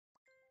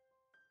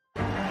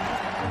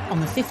On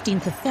the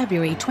 15th of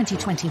February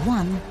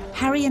 2021,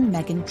 Harry and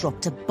Meghan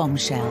dropped a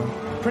bombshell.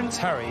 Prince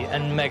Harry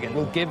and Meghan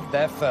will give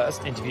their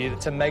first interview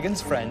to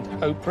Meghan's friend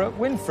Oprah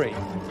Winfrey.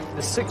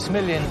 The $6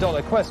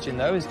 million question,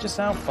 though, is just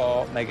how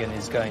far Meghan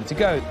is going to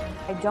go.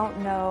 I don't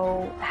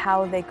know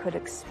how they could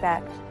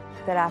expect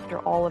that after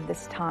all of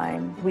this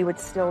time, we would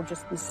still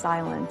just be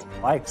silent.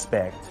 I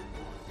expect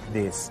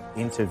this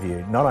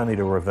interview not only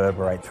to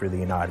reverberate through the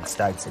United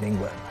States and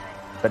England,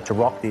 but to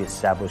rock the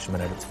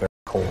establishment at its very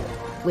core.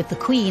 With the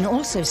Queen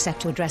also set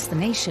to address the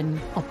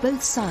nation, are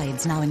both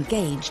sides now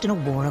engaged in a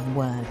war of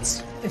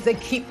words? If they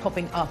keep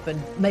popping up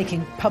and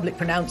making public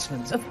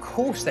pronouncements, of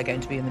course they're going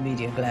to be in the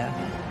media glare.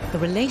 The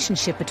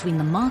relationship between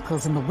the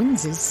Markles and the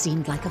Windsors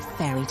seemed like a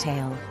fairy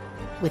tale.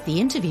 With the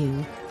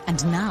interview,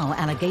 and now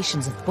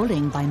allegations of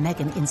bullying by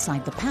Meghan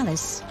inside the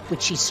palace,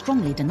 which she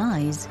strongly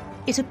denies,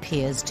 it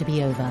appears to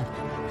be over.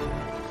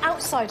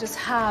 Outsiders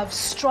have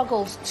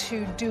struggled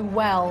to do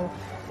well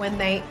when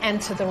they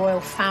enter the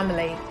royal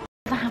family.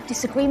 Ever have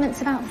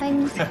disagreements about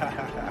things?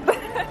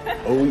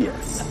 Oh,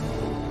 yes.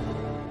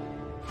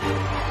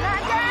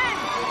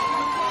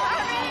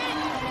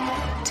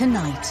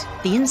 Tonight,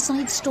 the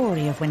inside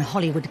story of when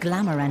Hollywood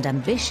glamour and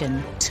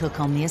ambition took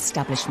on the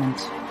establishment.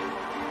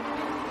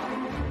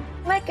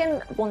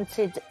 Meghan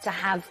wanted to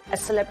have a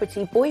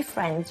celebrity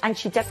boyfriend, and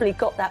she definitely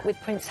got that with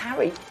Prince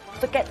Harry.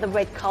 Forget the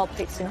red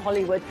carpets in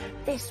Hollywood.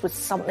 This was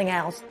something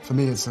else. For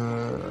me, it's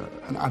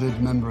an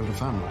added member of the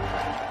family.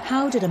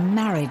 How did a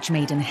marriage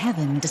made in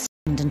heaven descend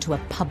into a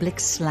public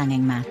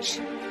slanging match?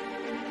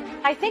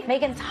 I think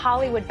Meghan's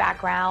Hollywood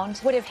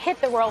background would have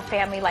hit the royal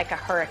family like a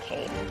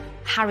hurricane.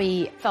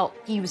 Harry felt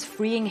he was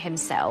freeing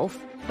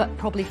himself, but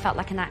probably felt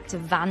like an act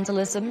of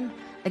vandalism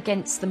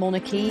against the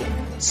monarchy.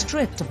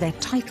 Stripped of their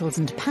titles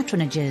and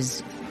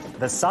patronages,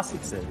 The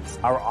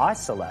Sussexes are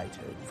isolated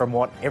from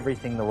what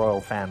everything the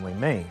royal family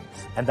means,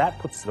 and that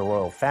puts the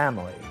royal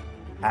family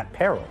at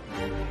peril.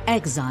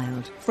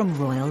 exiled from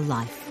royal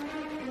life.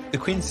 The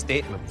Queen's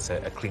statements are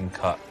clean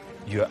cut.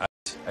 You're out.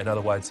 In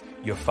other words,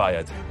 you're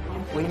fired.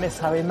 We miss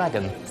Harry and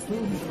Meghan.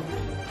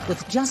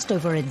 With just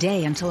over a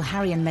day until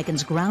Harry and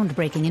Meghan's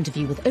groundbreaking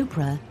interview with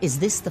Oprah, is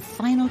this the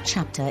final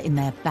chapter in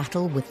their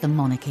battle with the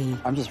monarchy?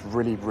 I'm just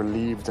really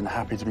relieved and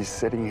happy to be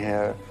sitting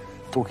here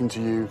talking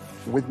to you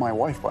with my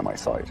wife by my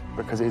side,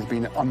 because it's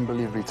been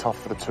unbelievably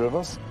tough for the two of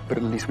us, but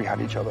at least we had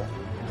each other.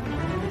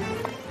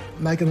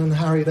 Meghan and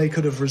Harry, they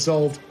could have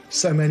resolved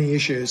so many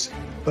issues,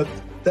 but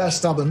they're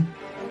stubborn.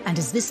 And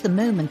is this the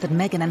moment that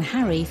Meghan and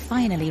Harry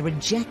finally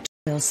reject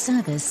royal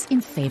service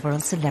in favour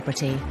of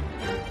celebrity?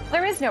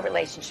 There is no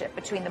relationship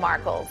between the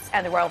Markles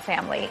and the royal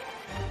family.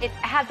 It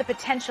had the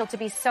potential to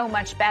be so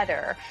much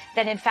better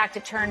than, in fact,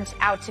 it turned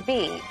out to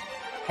be.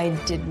 I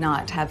did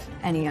not have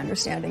any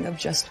understanding of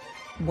just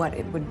what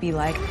it would be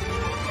like.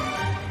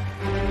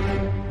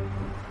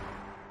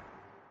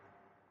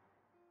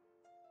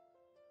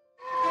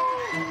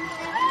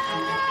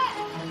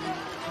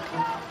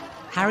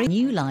 Harry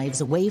new lives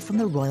away from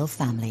the royal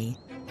family,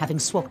 having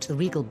swapped the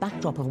regal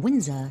backdrop of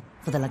Windsor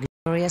for the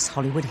luxurious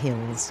Hollywood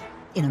Hills,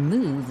 in a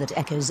move that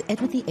echoes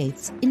Edward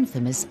VIII's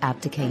infamous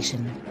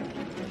abdication.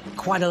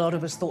 Quite a lot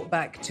of us thought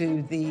back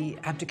to the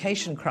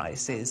abdication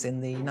crisis in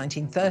the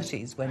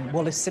 1930s, when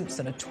Wallis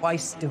Simpson, a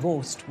twice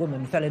divorced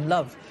woman, fell in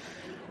love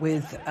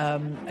with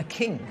a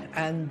king,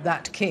 and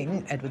that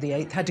king, Edward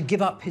VIII, had to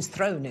give up his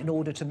throne in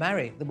order to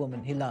marry the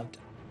woman he loved.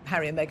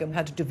 Harry and Meghan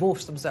had to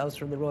divorce themselves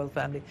from the royal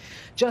family,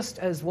 just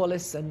as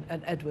Wallis and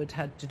Edward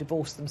had to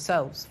divorce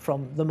themselves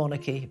from the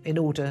monarchy in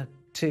order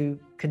to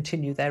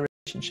continue their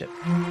relationship.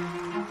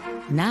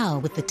 Now,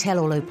 with the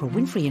tell-all Oprah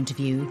Winfrey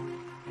interview,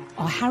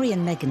 are Harry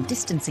and Meghan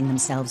distancing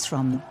themselves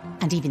from,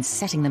 and even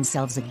setting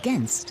themselves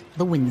against,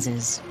 the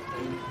Windsors?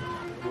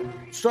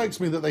 It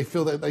strikes me that they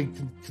feel that they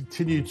can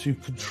continue to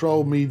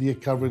control media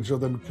coverage or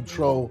then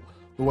control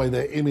the way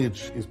their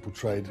image is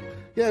portrayed.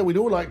 Yeah, we'd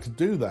all like to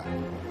do that.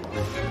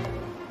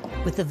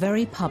 With the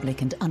very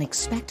public and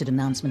unexpected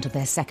announcement of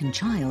their second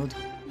child,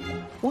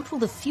 what will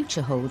the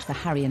future hold for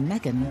Harry and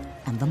Meghan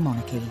and the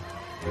monarchy?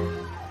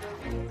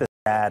 The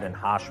sad and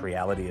harsh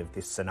reality of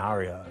this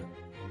scenario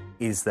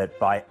is that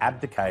by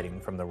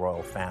abdicating from the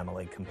royal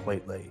family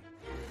completely,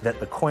 that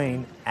the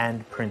Queen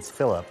and Prince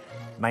Philip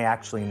may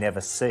actually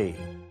never see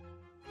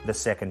the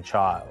second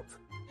child.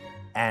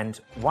 And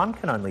one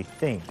can only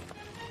think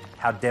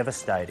how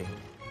devastating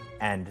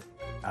and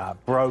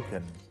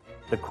broken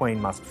the Queen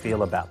must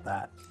feel about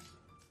that.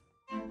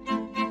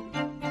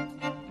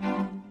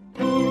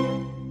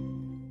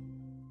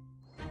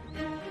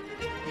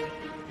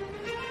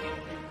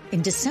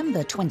 In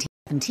December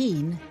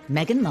 2017,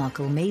 Meghan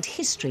Markle made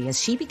history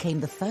as she became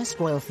the first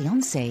royal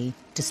fiancée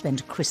to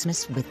spend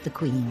Christmas with the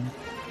Queen.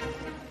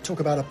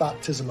 Talk about a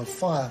baptism of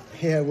fire.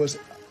 Here was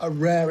a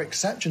rare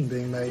exception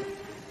being made.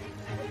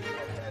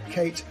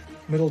 Kate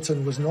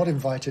Middleton was not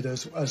invited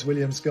as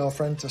William's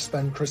girlfriend to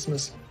spend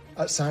Christmas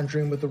at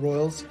Sandringham with the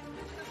royals,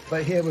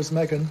 but here was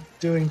Meghan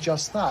doing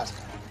just that.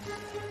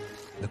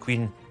 The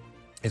Queen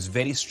is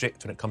very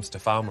strict when it comes to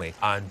family,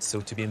 and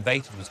so to be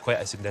invited was quite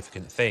a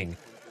significant thing.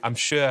 I'm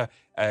sure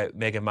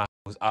Meghan Markle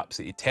was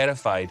absolutely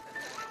terrified.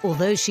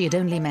 Although she had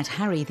only met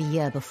Harry the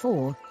year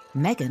before,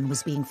 Meghan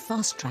was being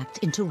fast-tracked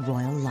into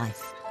royal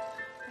life.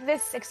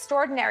 This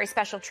extraordinary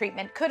special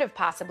treatment could have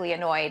possibly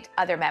annoyed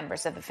other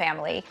members of the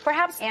family.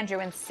 Perhaps Andrew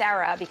and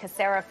Sarah, because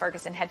Sarah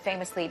Ferguson had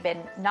famously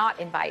been not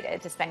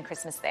invited to spend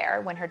Christmas there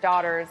when her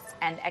daughters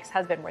and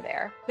ex-husband were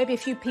there. Maybe a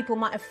few people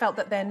might have felt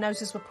that their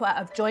noses were put out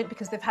of joint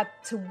because they've had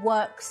to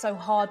work so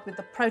hard with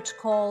the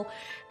protocol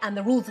and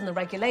the rules and the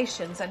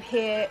regulations. And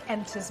here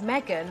enters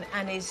Meghan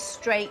and is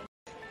straight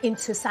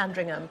into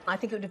Sandringham. I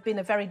think it would have been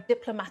a very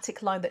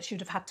diplomatic line that she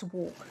would have had to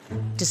walk.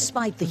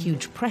 Despite the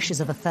huge pressures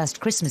of a first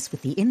Christmas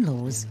with the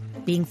in-laws,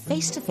 being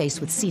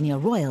face-to-face with senior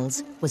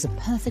royals was a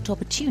perfect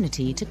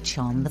opportunity to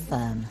charm the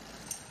firm.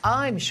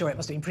 I'm sure it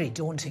must have been pretty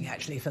daunting,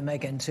 actually, for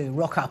Meghan to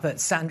rock up at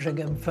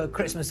Sandringham for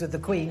Christmas with the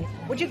Queen.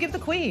 What do you give the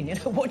Queen? You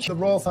know, The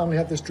royal family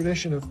had this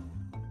tradition of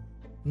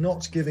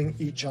not giving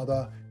each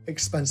other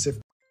expensive.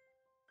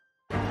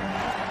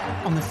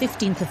 On the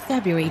 15th of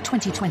February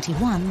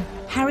 2021,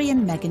 Harry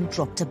and Meghan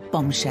dropped a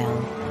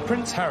bombshell.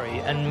 Prince Harry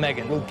and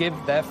Meghan will give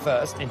their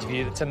first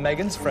interview to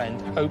Meghan's friend,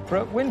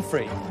 Oprah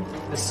Winfrey.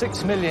 The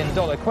 $6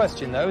 million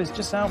question, though, is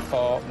just how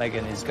far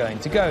Meghan is going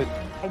to go.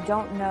 I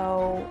don't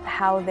know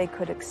how they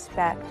could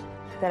expect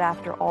that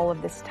after all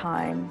of this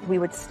time, we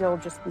would still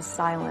just be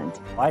silent.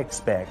 I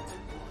expect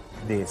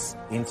this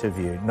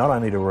interview not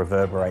only to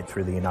reverberate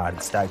through the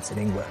United States and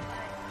England,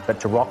 but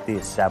to rock the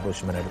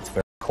establishment at its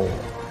very core.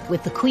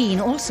 With the Queen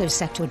also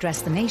set to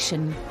address the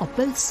nation, are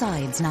both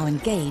sides now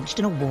engaged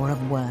in a war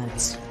of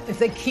words? If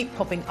they keep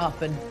popping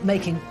up and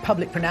making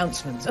public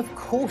pronouncements, of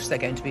course they're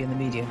going to be in the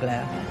media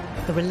glare.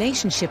 The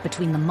relationship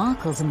between the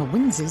Markles and the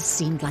Windsors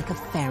seemed like a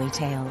fairy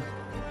tale.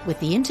 With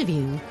the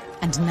interview,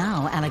 and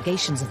now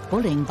allegations of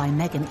bullying by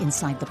Meghan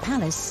inside the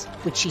palace,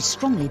 which she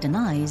strongly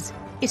denies,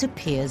 it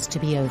appears to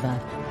be over.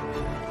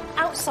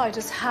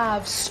 Outsiders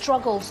have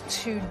struggled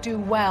to do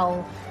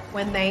well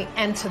when they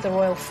enter the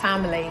royal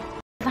family.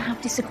 Ever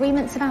have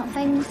disagreements about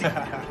things?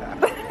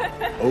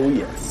 Oh,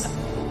 yes.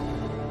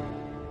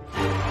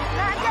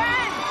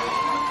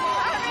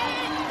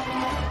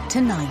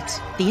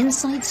 Tonight, the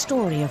inside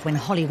story of when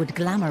Hollywood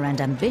glamour and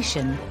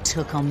ambition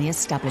took on the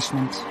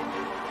establishment.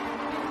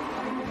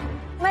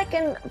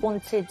 Meghan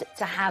wanted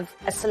to have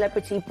a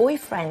celebrity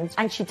boyfriend,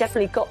 and she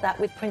definitely got that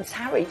with Prince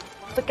Harry.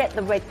 Forget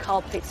the red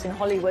carpets in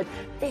Hollywood.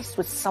 This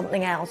was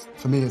something else.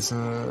 For me, it's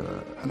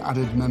an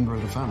added member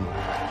of the family.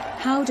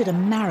 How did a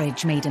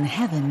marriage made in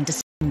heaven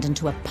descend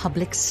into a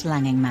public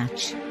slanging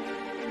match?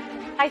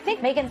 I think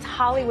Meghan's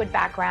Hollywood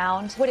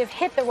background would have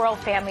hit the royal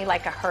family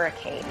like a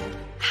hurricane.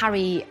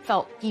 Harry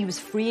felt he was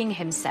freeing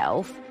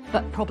himself,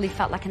 but probably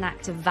felt like an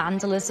act of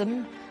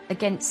vandalism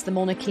against the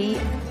monarchy.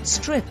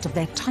 Stripped of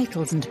their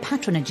titles and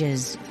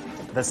patronages,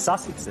 The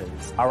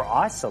Sussexes are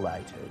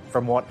isolated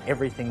from what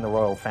everything the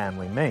royal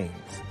family means,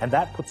 and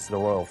that puts the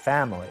royal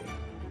family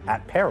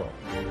at peril.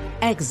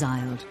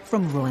 exiled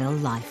from royal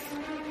life.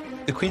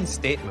 The Queen's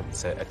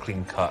statement's a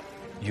clean cut.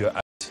 You're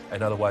out.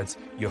 In other words,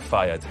 you're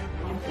fired.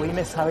 We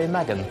miss Harry and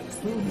Meghan.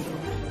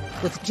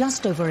 With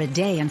just over a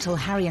day until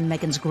Harry and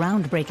Meghan's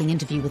groundbreaking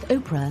interview with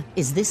Oprah,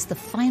 is this the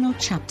final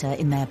chapter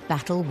in their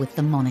battle with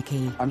the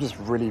monarchy? I'm just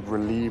really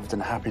relieved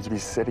and happy to be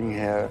sitting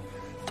here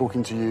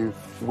talking to you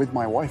with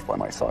my wife by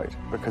my side,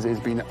 because it's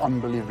been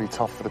unbelievably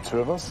tough for the two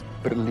of us,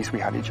 but at least we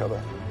had each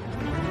other.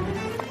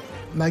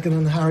 Meghan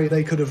and Harry,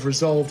 they could have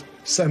resolved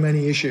so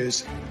many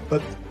issues,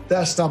 but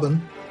they're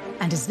stubborn.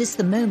 And is this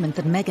the moment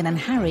that Meghan and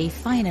Harry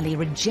finally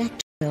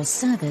reject royal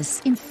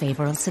service in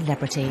favour of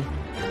celebrity?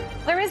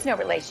 There is no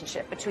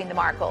relationship between the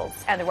Markles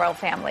and the royal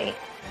family.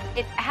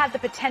 It had the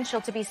potential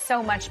to be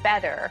so much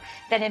better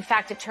than, in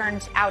fact, it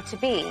turned out to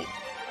be.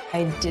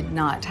 I did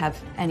not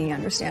have any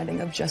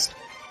understanding of just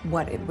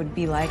what it would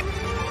be like.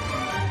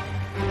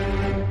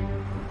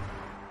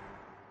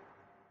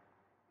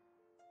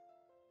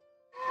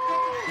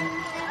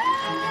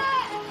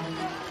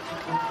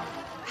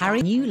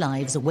 Harry new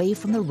lives away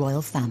from the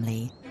royal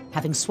family,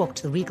 having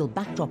swapped the regal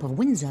backdrop of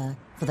Windsor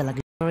for the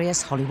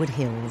luxurious Hollywood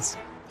Hills,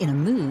 in a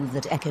move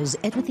that echoes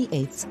Edward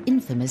VIII's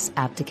infamous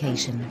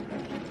abdication.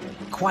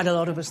 Quite a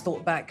lot of us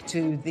thought back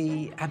to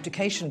the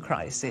abdication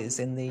crisis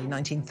in the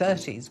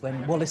 1930s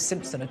when Wallis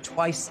Simpson, a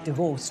twice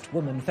divorced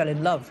woman, fell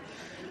in love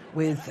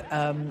with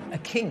a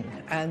king,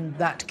 and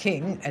that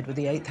king, Edward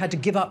VIII, had to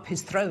give up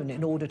his throne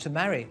in order to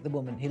marry the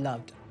woman he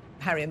loved.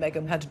 Harry and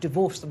Meghan had to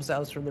divorce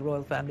themselves from the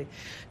royal family,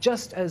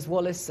 just as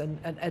Wallis and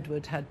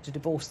Edward had to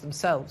divorce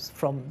themselves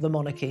from the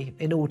monarchy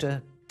in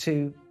order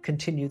to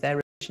continue their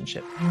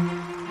relationship.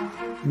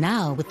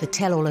 Now, with the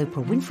tell-all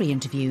Oprah Winfrey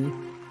interview,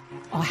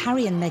 are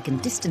Harry and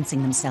Meghan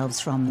distancing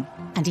themselves from,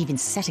 and even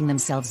setting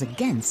themselves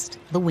against,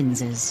 the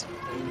Windsors?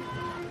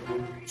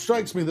 It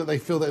strikes me that they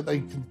feel that they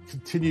can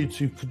continue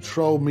to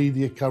control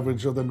media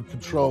coverage of them,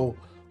 control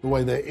the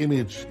way their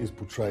image is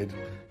portrayed.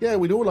 Yeah,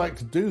 we'd all like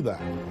to do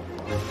that.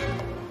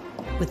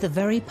 With the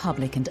very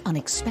public and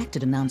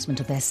unexpected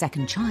announcement of their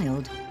second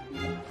child,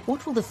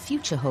 what will the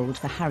future hold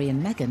for Harry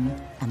and Meghan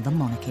and the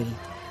monarchy?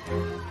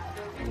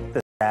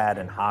 The sad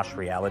and harsh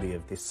reality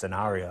of this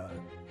scenario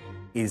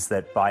is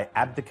that by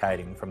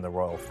abdicating from the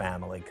royal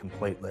family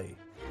completely,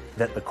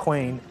 that the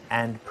Queen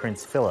and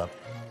Prince Philip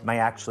may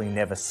actually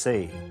never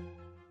see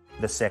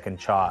the second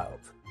child.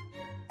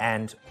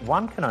 And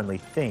one can only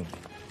think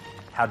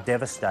how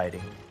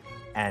devastating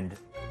and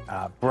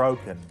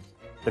broken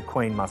the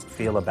Queen must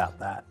feel about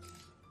that.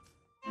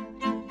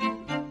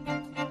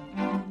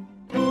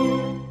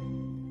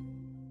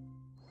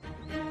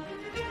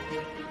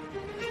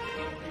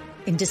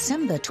 In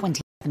December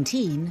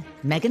 2017,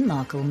 Meghan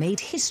Markle made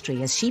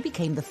history as she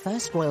became the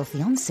first royal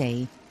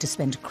fiancée to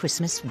spend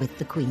Christmas with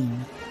the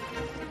Queen.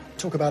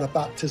 Talk about a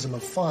baptism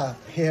of fire.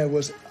 Here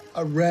was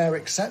a rare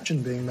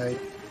exception being made.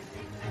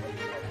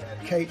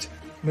 Kate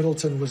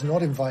Middleton was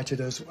not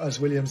invited as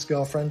William's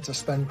girlfriend to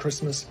spend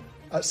Christmas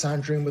at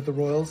Sandringham with the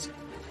royals,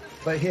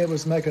 but here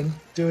was Meghan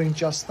doing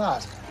just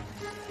that.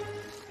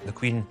 The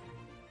Queen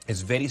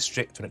is very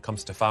strict when it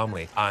comes to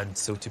family, and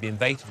so to be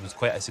invited was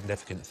quite a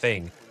significant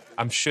thing.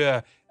 I'm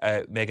sure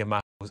Meghan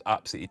Markle was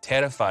absolutely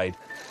terrified.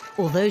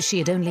 Although she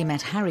had only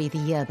met Harry the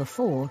year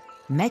before,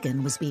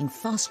 Meghan was being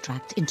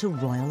fast-tracked into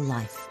royal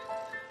life.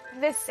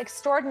 This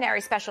extraordinary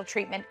special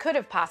treatment could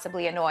have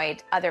possibly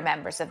annoyed other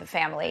members of the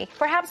family.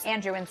 Perhaps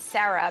Andrew and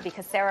Sarah,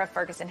 because Sarah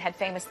Ferguson had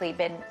famously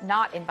been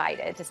not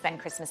invited to spend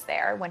Christmas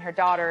there when her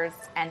daughters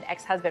and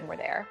ex-husband were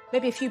there.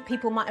 Maybe a few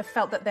people might have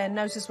felt that their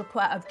noses were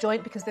put out of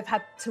joint because they've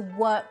had to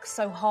work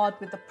so hard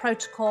with the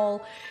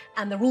protocol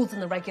and the rules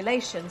and the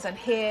regulations. And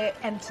here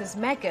enters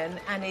Meghan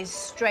and is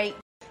straight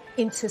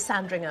into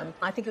Sandringham.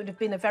 I think it would have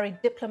been a very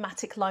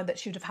diplomatic line that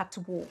she would have had to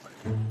walk.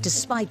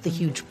 Despite the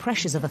huge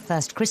pressures of a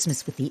first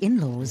Christmas with the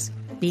in-laws,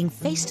 being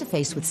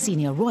face-to-face with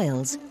senior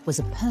royals was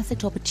a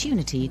perfect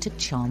opportunity to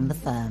charm the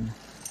firm.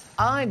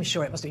 I'm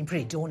sure it must have been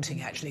pretty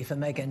daunting, actually, for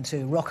Meghan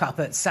to rock up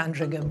at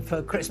Sandringham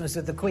for Christmas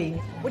with the Queen.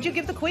 What do you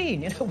give the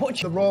Queen?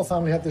 The royal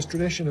family had this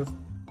tradition of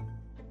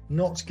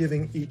not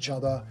giving each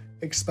other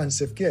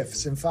expensive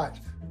gifts. In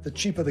fact, the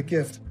cheaper the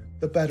gift,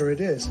 the better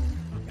it is.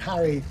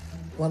 Harry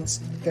once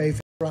gave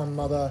his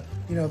grandmother,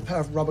 a pair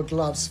of rubber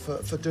gloves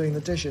for doing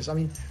the dishes. I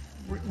mean,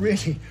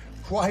 really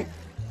quite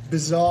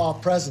bizarre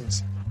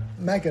presents.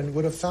 Meghan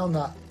would have found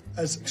that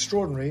as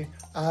extraordinary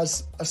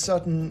as a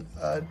certain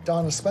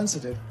Diana Spencer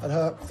did at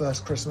her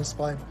first Christmas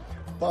by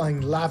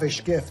buying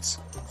lavish gifts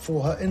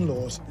for her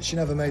in-laws. She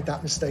never made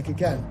that mistake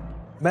again.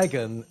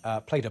 Meghan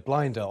played a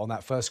blinder on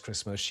that first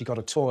Christmas. She got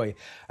a toy,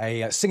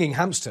 a singing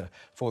hamster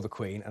for the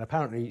Queen, and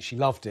apparently she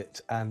loved it,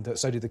 and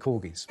so did the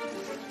corgis.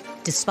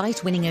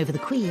 Despite winning over the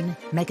Queen,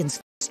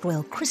 Meghan's first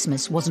royal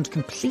Christmas wasn't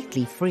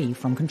completely free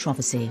from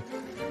controversy.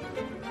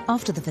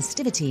 After the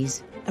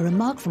festivities, a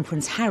remark from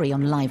Prince Harry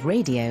on live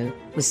radio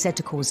was said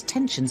to cause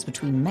tensions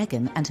between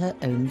Meghan and her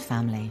own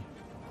family.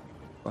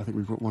 I think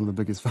we've got one of the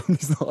biggest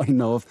families that I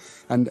know of,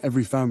 and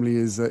every family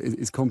is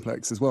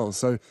complex as well.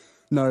 So,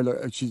 no,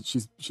 look,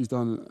 she's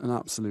done an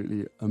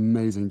absolutely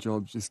amazing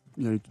job, just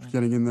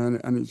getting in there,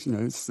 and it's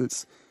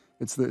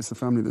the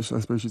family that I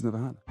suppose she's never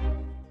had.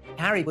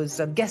 Harry was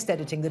guest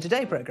editing the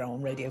Today programme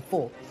on Radio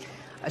 4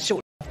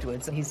 shortly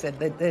afterwards, and he said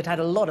they'd had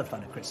a lot of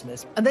fun at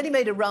Christmas. And then he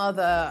made a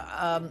rather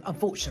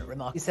unfortunate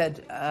remark. He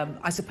said,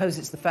 I suppose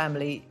it's the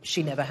family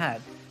she never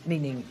had,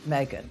 meaning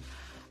Meghan.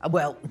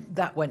 Well,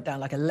 that went down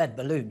like a lead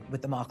balloon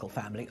with the Markle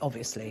family,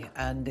 obviously,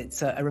 and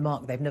it's a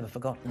remark they've never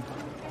forgotten.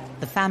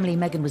 The family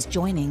Meghan was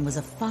joining was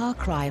a far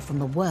cry from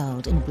the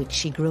world in which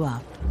she grew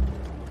up.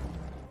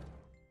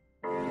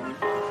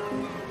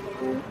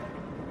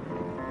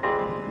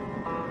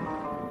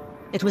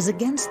 It was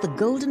against the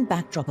golden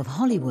backdrop of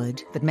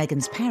Hollywood that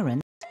Meghan's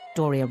parents,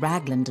 Doria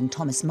Ragland and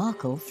Thomas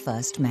Markle,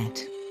 first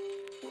met.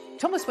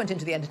 Thomas went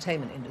into the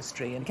entertainment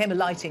industry and became a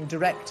lighting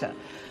director.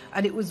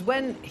 And it was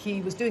when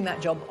he was doing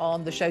that job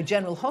on the show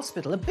General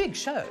Hospital, a big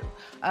show,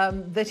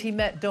 that he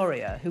met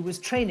Doria, who was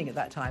training at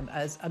that time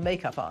as a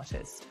makeup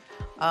artist.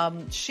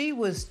 She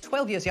was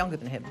 12 years younger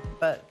than him,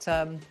 but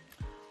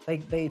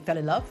they fell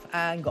in love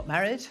and got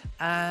married,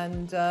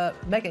 and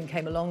Meghan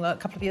came along a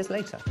couple of years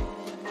later.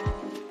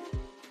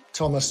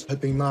 Thomas had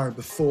been married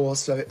before,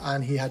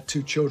 and he had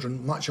 2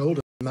 children, much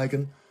older than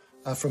Meghan,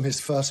 from his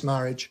first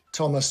marriage.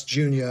 Thomas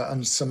Jr.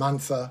 and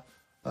Samantha,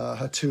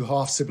 her 2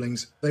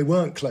 half-siblings, they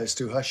weren't close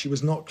to her. She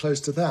was not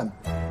close to them.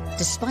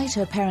 Despite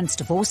her parents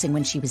divorcing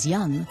when she was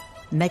young,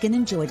 Meghan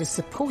enjoyed a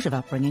supportive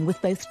upbringing with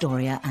both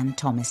Doria and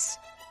Thomas,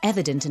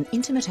 evident in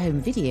intimate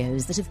home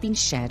videos that have been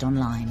shared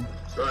online.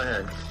 Go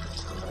ahead.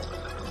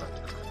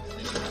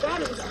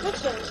 Daddy's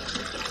kitchen.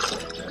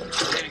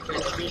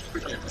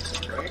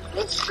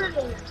 It's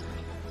forgiveness.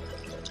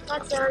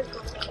 That's our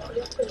goal.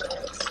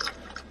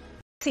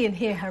 See and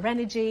hear her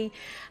energy,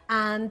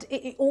 and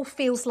it all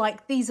feels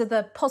like these are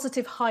the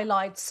positive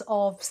highlights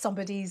of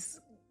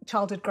somebody's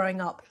childhood growing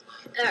up.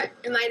 All right,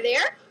 am I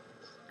there?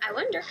 I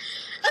wonder.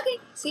 Okay,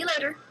 see you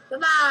later.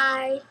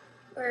 Bye-bye.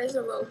 Where's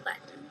the little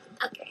button?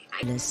 Okay.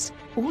 This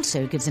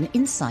also gives an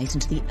insight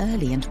into the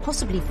early and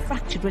possibly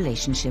fractured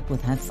relationship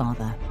with her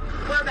father.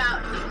 We're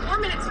about 4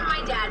 minutes from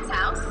my dad's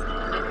house.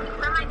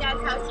 From my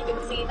dad's house, you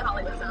can see the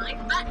Hollywood sign,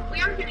 but we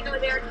aren't going to go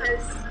there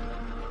because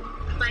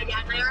my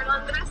dad and I are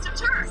along the rest of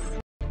tours.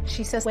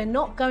 She says, we're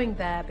not going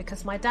there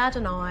because my dad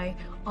and I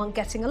aren't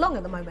getting along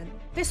at the moment.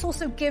 This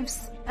also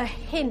gives a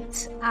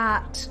hint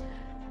at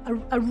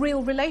a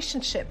real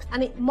relationship,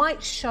 and it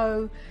might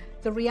show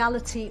the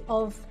reality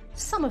of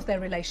some of their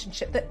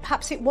relationship, that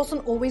perhaps it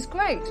wasn't always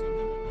great.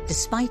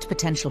 Despite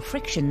potential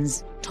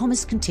frictions,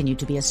 Thomas continued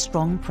to be a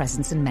strong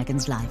presence in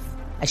Meghan's life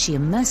as she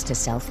immersed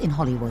herself in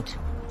Hollywood.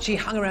 She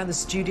hung around the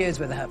studios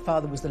where her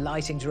father was the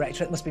lighting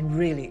director. It must have been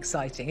really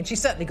exciting, and she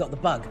certainly got the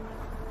bug.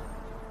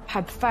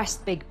 Her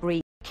first big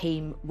break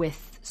came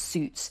with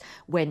Suits,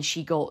 when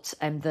she got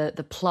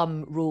the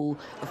plum role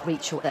of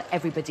Rachel that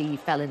everybody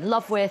fell in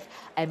love with.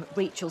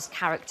 Rachel's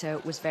character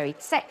was very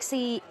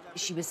sexy,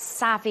 she was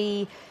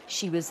savvy,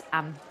 she was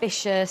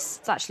ambitious.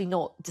 It's actually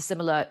not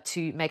dissimilar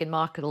to Meghan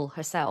Markle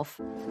herself.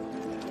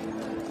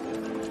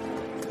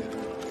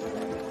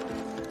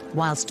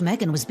 Whilst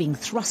Meghan was being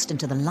thrust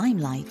into the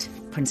limelight,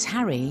 Prince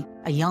Harry,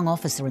 a young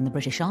officer in the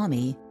British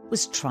Army,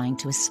 was trying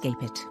to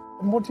escape it.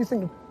 And what do you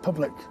think the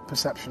public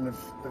perception of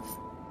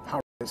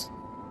Harry is?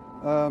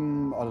 I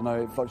don't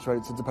know, it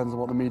fluctuates. It depends on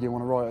what the media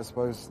want to write, I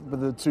suppose.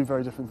 But they're two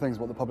very different things,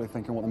 what the public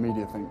think and what the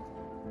media think.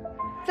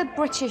 The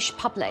British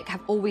public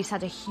have always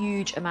had a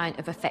huge amount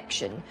of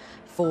affection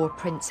for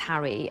Prince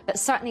Harry. But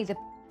certainly the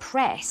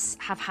press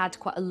have had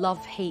quite a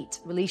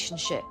love-hate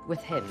relationship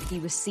with him. He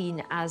was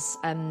seen as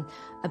a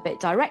bit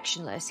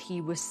directionless.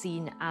 He was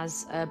seen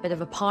as a bit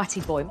of a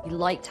party boy. He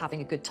liked having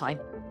a good time.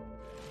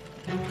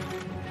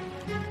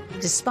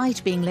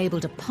 Despite being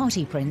labelled a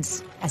party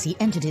prince, as he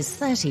entered his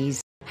 30s,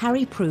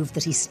 Harry proved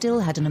that he still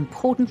had an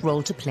important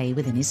role to play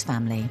within his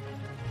family.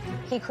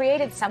 He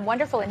created some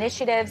wonderful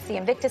initiatives, the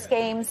Invictus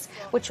Games,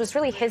 which was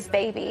really his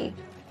baby.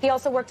 He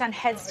also worked on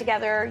Heads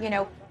Together, you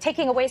know,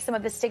 taking away some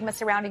of the stigma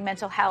surrounding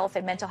mental health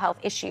and mental health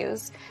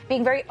issues,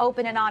 being very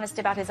open and honest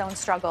about his own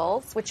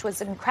struggles, which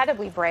was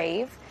incredibly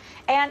brave.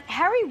 And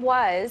Harry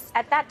was,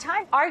 at that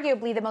time,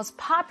 arguably the most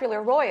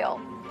popular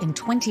royal. In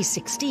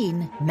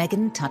 2016,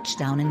 Meghan touched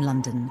down in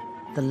London.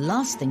 The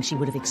last thing she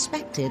would have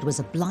expected was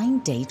a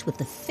blind date with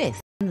the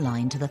fifth in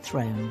line to the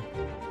throne.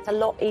 It's a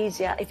lot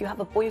easier if you have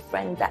a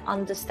boyfriend that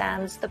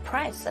understands the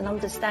press and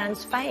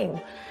understands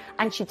fame.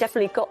 And she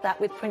definitely got that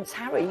with Prince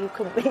Harry. You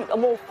could be a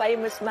more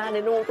famous man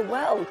in all the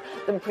world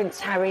than Prince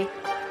Harry.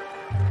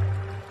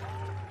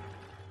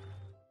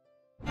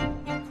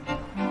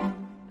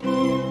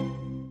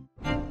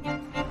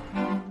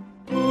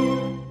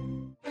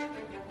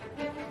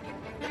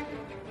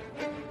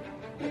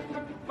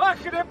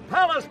 Buckingham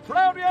Palace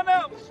proudly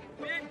announce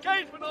the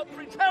engagement of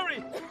Prince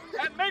Harry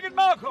and Meghan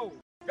Markle.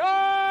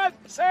 God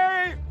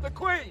save the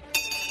Queen!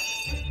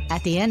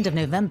 At the end of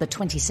November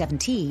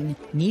 2017,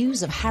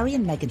 news of Harry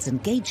and Meghan's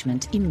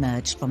engagement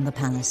emerged from the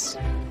palace.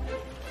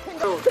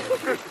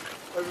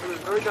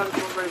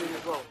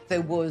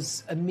 There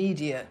was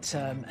immediate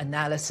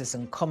analysis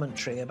and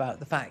commentary about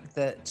the fact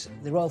that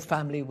the royal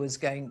family was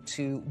going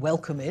to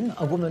welcome in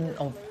a woman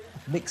of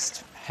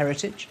mixed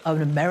heritage,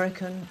 an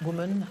American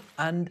woman,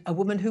 and a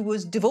woman who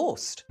was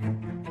divorced.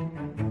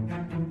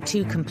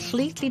 Two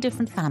completely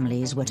different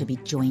families were to be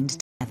joined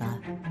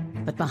together.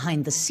 But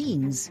behind the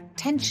scenes,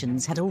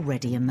 tensions had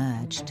already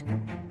emerged.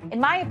 In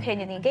my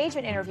opinion, the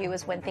engagement interview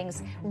was when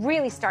things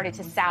really started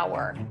to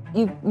sour.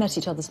 You met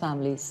each other's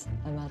families,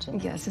 I imagine.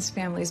 Yes, his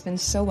family's been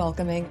so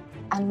welcoming.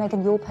 And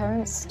Meghan, your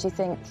parents, do you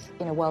think,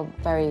 well,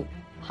 very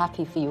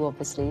happy for you,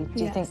 obviously.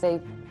 Do you think they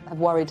have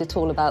worried at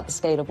all about the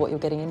scale of what you're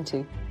getting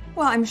into?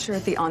 Well, I'm sure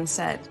at the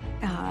onset,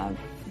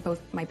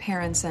 both my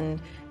parents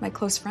and my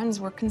close friends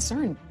were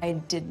concerned. I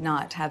did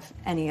not have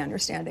any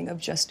understanding of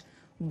just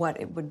what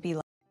it would be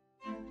like.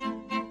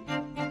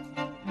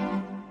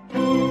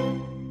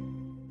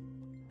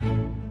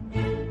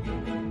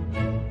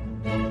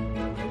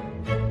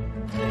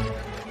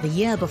 The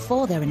year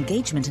before their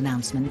engagement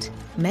announcement,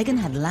 Meghan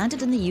had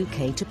landed in the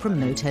UK to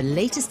promote her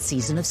latest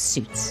season of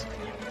Suits.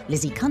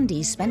 Lizzie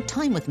Cundy spent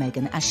time with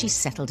Meghan as she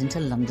settled into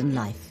London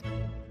life.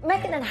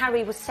 Meghan and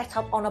Harry were set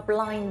up on a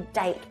blind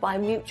date by a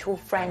mutual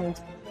friend.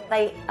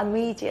 They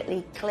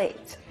immediately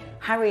clicked.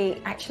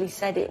 Harry actually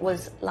said it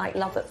was like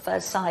love at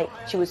first sight.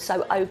 She was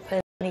so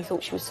open, and he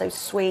thought she was so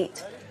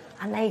sweet.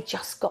 And they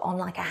just got on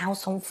like a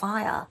house on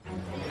fire.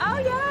 Oh,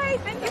 yay!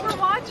 Thank you for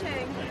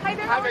watching. Hi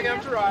there. Hi, Meghan.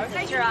 I'm Gerard.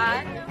 Hi,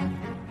 Gerard.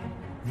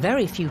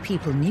 Very few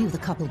people knew the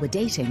couple were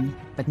dating,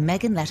 but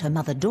Meghan let her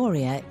mother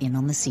Doria in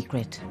on the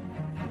secret.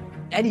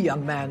 Any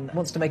young man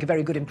wants to make a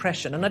very good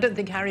impression, and I don't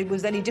think Harry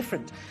was any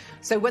different.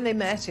 So when they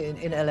met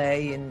in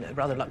LA in a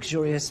rather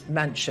luxurious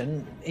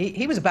mansion,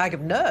 he was a bag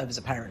of nerves,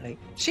 apparently.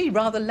 She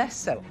rather less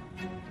so.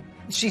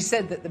 She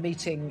said that the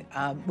meeting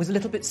was a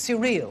little bit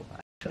surreal.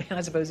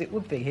 I suppose it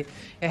would be.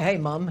 Hey,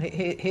 Mum,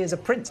 here's a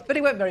prince. But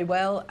it went very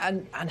well,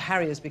 and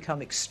Harry has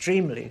become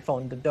extremely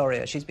fond of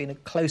Doria. She's been a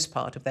close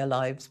part of their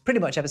lives pretty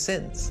much ever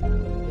since.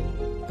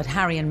 But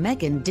Harry and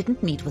Meghan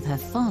didn't meet with her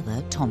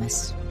father,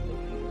 Thomas.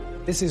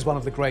 This is one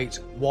of the great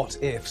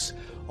what-ifs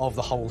of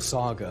the whole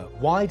saga.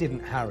 Why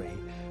didn't Harry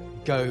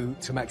go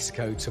to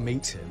Mexico to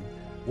meet him?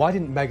 Why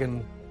didn't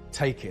Meghan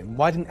take him?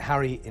 Why didn't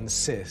Harry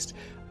insist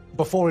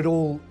before it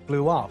all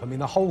blew up? I mean,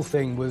 the whole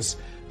thing was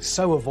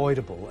so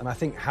avoidable, and I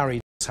think Harry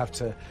have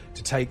to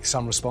take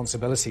some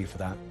responsibility for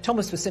that.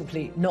 Thomas was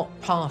simply not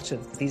part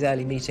of these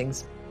early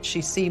meetings.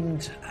 She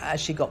seemed,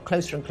 as she got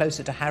closer and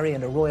closer to Harry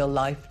and a royal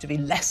life, to be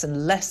less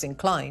and less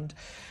inclined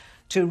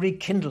to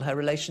rekindle her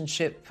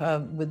relationship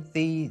with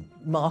the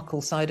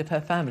Markle side of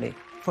her family.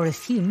 For a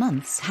few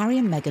months, Harry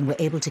and Meghan were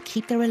able to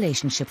keep their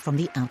relationship from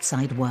the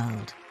outside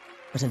world.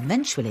 But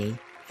eventually,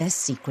 their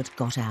secret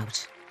got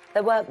out.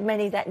 There weren't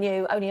many that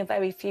knew, only a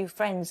very few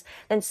friends.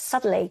 Then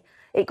suddenly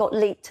it got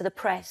leaked to the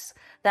press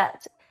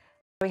that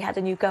Harry had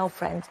a new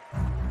girlfriend.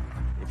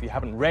 If you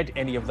haven't read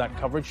any of that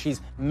coverage, she's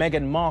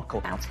Meghan Markle.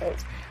 About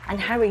it. And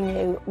Harry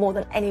knew more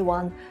than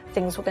anyone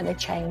things were going to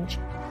change.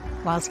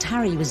 Whilst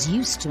Harry was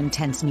used to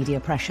intense media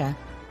pressure,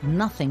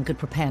 nothing could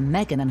prepare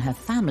Meghan and her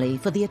family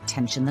for the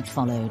attention that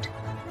followed.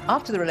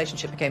 After the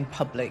relationship became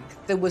public,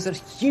 there was a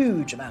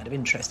huge amount of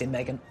interest in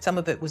Meghan. Some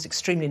of it was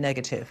extremely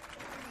negative.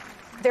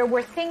 There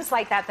were things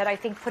like that that I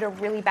think put a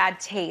really bad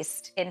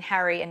taste in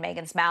Harry and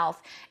Meghan's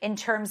mouth in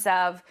terms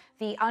of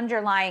the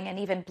underlying and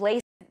even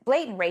blatant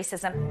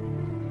racism.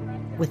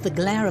 With the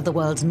glare of the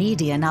world's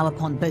media now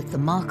upon both the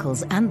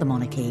Markles and the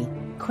monarchy,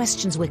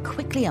 questions were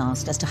quickly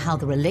asked as to how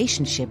the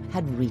relationship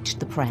had reached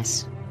the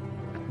press.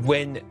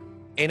 When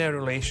in a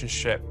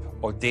relationship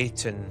or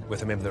dating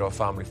with a member of the royal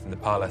family from the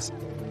palace,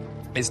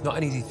 it's not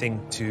an easy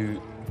thing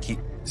to keep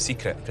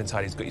secret. Prince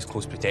Harry's got his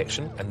close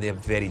protection and they're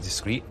very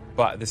discreet,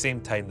 but at the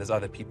same time there's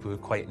other people who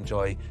quite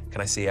enjoy,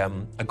 can I say, a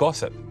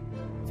gossip.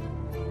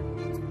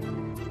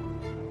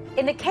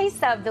 In the case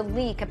of the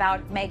leak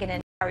about Meghan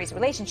and Harry's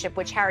relationship,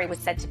 which Harry was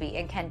said to be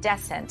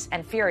incandescent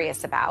and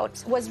furious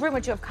about, was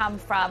rumored to have come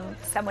from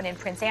someone in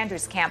Prince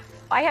Andrew's camp.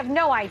 I have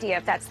no idea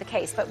if that's the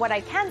case, but what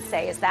I can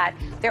say is that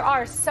there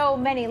are so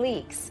many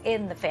leaks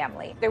in the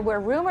family. There were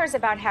rumors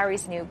about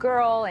Harry's new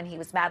girl, and he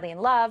was madly in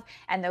love,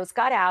 and those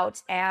got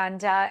out,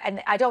 and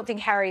I don't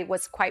think Harry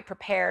was quite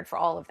prepared for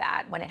all of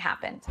that when it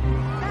happened.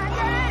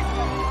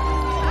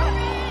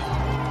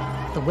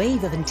 The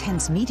wave of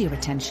intense media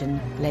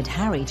attention led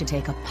Harry to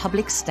take a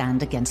public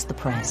stand against the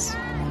press.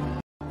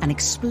 An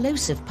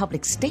explosive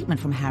public statement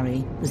from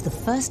Harry was the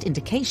first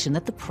indication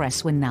that the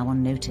press were now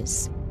on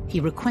notice. He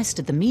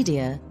requested the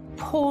media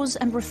pause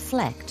and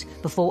reflect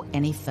before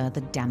any further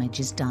damage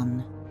is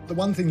done. The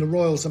one thing the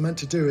royals are meant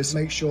to do is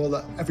make sure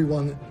that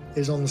everyone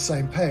is on the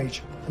same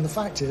page. And the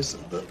fact is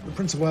that the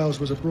Prince of Wales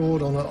was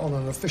abroad on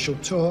an official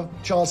tour.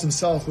 Charles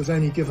himself was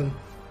only given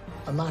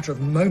a matter of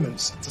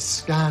moments to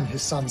scan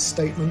his son's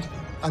statement.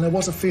 And there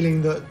was a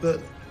feeling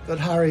that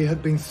Harry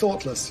had been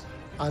thoughtless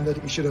and that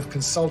he should have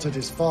consulted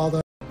his father,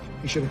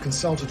 he should have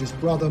consulted his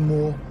brother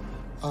more,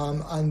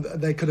 and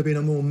there could have been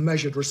a more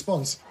measured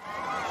response.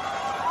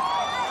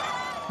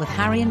 With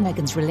Harry and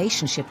Meghan's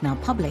relationship now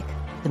public,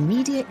 the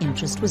media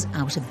interest was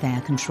out of their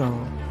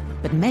control.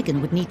 But Meghan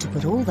would need to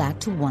put all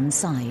that to one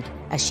side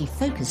as she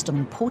focused on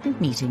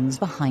important meetings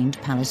behind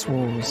palace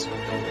walls.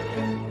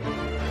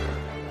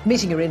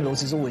 Meeting your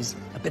in-laws is always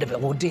a bit of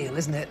an ordeal,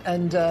 isn't it?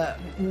 And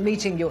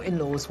meeting your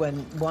in-laws when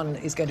one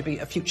is going to be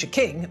a future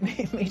king,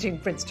 meeting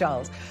Prince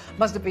Charles,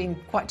 must have been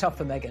quite tough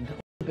for Meghan.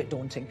 A bit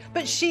daunting.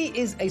 But she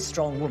is a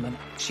strong woman.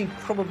 She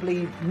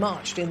probably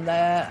marched in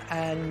there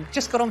and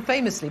just got on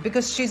famously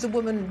because she's a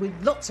woman with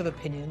lots of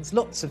opinions,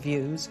 lots of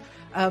views,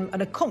 and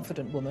a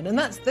confident woman. And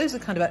those are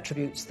the kind of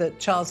attributes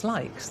that Charles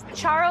likes.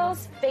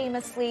 Charles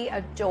famously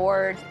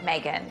adored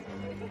Meghan.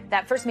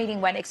 That first meeting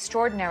went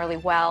extraordinarily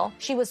well.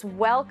 She was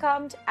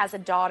welcomed as a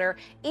daughter,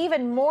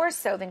 even more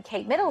so than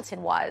Kate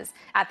Middleton was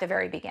at the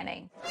very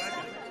beginning.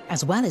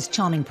 As well as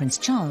charming Prince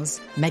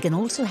Charles, Meghan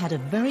also had a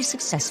very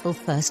successful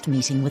first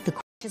meeting with the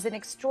Queen. Which is an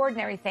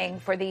extraordinary thing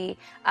for the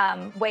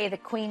way the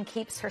Queen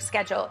keeps her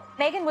schedule.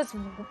 Meghan was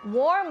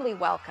warmly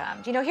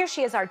welcomed. You know, here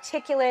she is,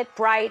 articulate,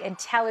 bright,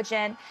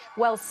 intelligent,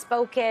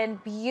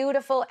 well-spoken,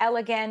 beautiful,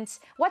 elegant.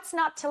 What's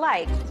not to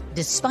like?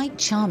 Despite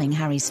charming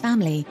Harry's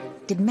family,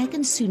 did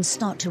Meghan soon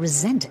start to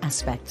resent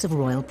aspects of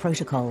royal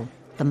protocol?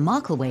 The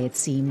Markle way, it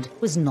seemed,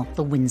 was not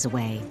the Windsor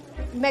way.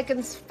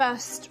 Meghan's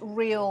first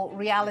real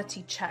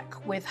reality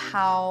check with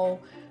how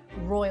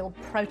royal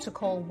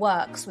protocol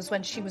works was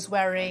when she was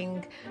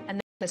wearing a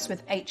necklace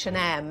with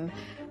H&M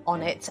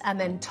on it and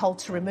then told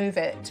to remove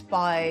it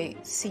by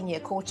senior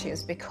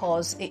courtiers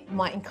because it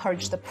might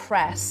encourage the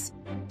press.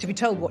 To be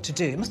told what to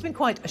do, it must have been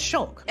quite a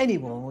shock.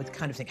 Anyone would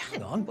kind of think,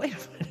 hang on, wait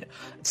a minute,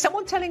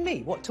 someone telling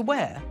me what to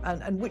wear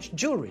and which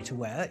jewellery to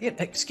wear,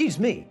 excuse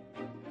me.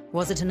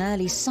 Was it an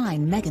early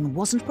sign Meghan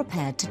wasn't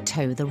prepared to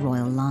toe the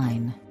royal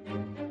line?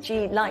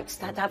 She likes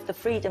to have the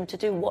freedom to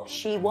do what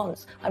she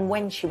wants and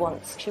when she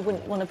wants. She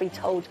wouldn't want to be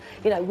told,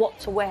 what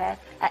to wear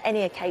at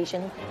any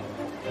occasion.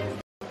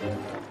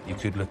 You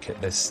could look at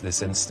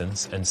this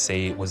instance and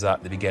say, was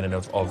that the beginning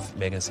of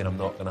Meghan saying, I'm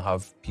not going to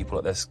have people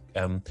like this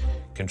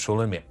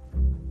controlling me?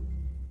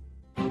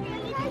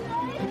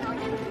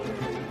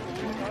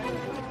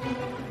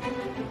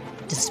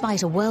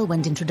 Despite a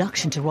whirlwind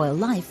introduction to royal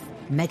life,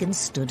 Meghan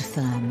stood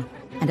firm.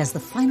 And as the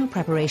final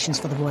preparations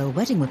for the royal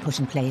wedding were put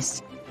in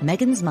place,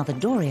 Meghan's mother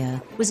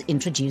Doria was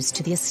introduced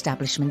to the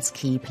establishment's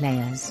key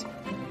players.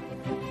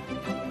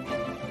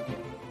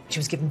 She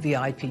was given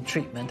VIP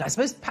treatment. I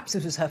suppose perhaps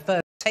it was her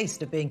first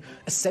taste of being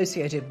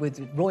associated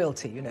with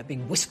royalty, you know,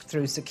 being whisked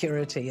through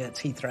security at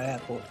Heathrow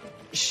Airport.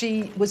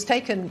 She was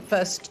taken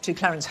first to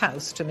Clarence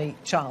House to meet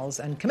Charles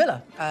and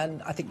Camilla,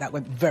 and I think that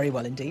went very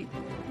well indeed.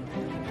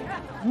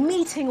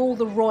 Meeting all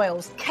the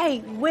royals,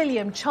 Kate,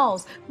 William,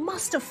 Charles,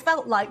 must have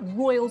felt like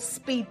royal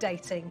speed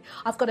dating.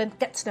 I've got to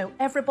get to know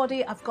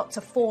everybody, I've got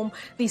to form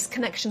these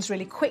connections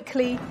really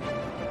quickly.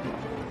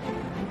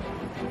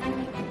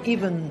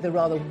 Even the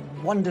rather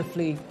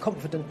wonderfully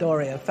confident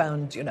Doria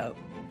found, you know,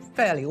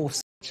 fairly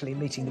awesome actually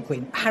meeting the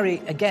Queen.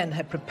 Harry, again,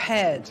 had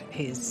prepared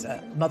his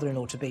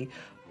mother-in-law-to-be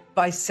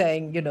by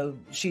saying, you know,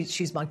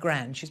 she's my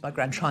gran,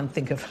 try and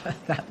think of her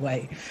that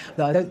way.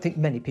 Though I don't think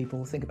many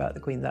people think about the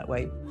Queen that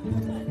way.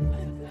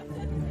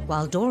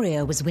 While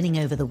Doria was winning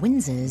over the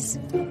Windsors,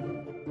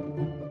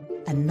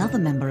 another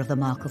member of the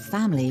Markle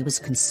family was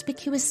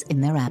conspicuous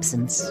in their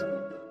absence.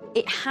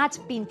 It had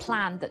been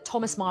planned that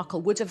Thomas Markle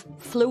would have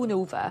flown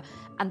over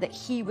and that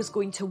he was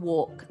going to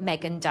walk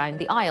Meghan down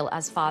the aisle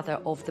as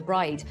father of the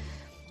bride.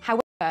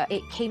 However,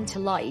 it came to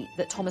light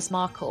that Thomas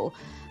Markle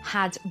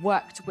had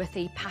worked with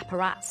a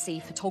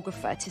paparazzi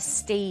photographer to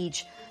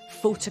stage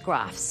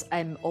photographs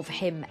of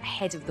him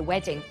ahead of the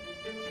wedding.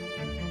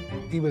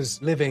 He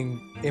was living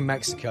in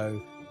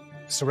Mexico,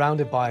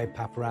 surrounded by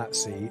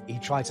paparazzi. He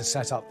tried to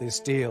set up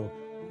this deal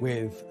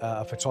with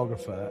a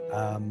photographer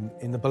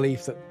in the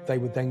belief that they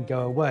would then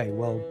go away.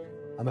 Well,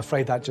 I'm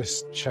afraid that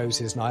just shows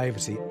his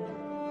naivety.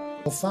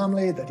 A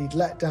family that he'd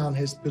let down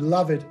his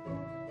beloved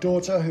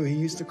daughter, who he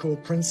used to call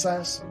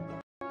Princess.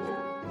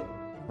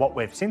 What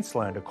we've since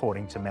learned,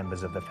 according to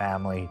members of the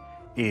family,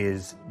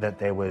 is that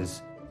there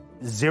was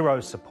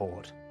zero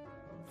support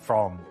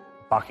from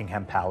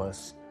Buckingham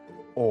Palace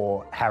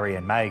or Harry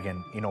and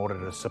Meghan in order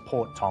to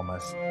support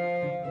Thomas.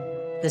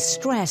 The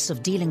stress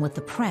of dealing with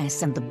the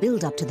press and the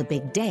build-up to the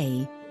big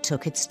day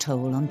took its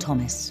toll on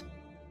Thomas.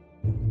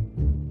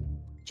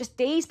 Just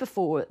days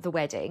before the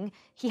wedding,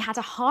 he had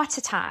a heart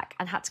attack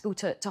and had to go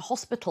to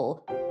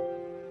hospital.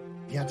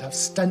 He had to have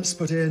stents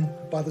put in.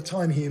 By the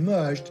time he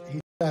emerged,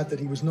 he said that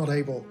he was not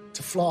able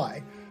to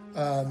fly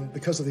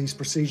because of these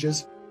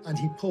procedures, and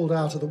he pulled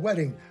out of the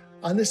wedding.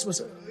 And this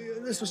was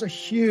a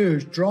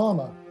huge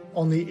drama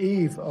on the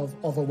eve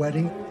of a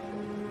wedding.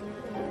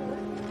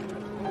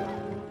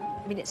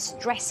 I mean, it's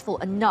stressful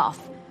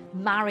enough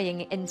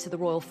marrying into the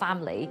royal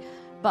family,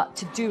 but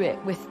to do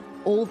it with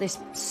all this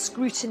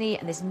scrutiny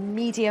and this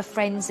media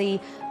frenzy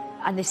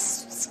and this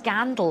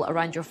scandal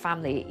around your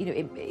family, you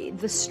know,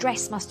 the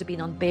stress must have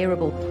been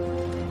unbearable.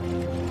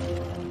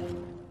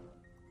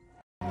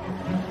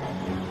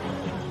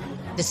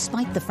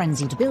 Despite the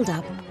frenzied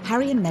build-up,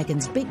 Harry and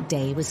Meghan's big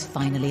day was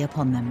finally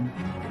upon them.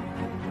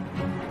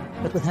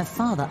 But with her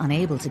father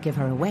unable to give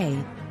her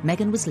away,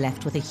 Meghan was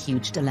left with a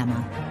huge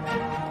dilemma.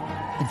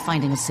 In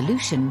finding a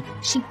solution,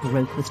 she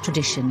broke with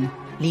tradition,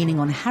 leaning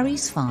on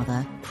Harry's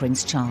father,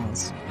 Prince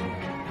Charles.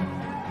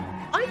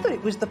 I thought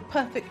it was the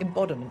perfect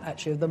embodiment,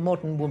 actually, of the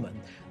modern woman,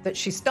 that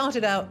she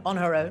started out on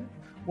her own,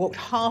 walked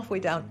halfway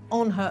down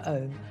on her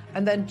own,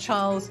 and then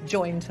Charles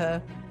joined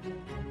her.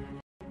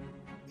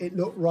 It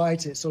looked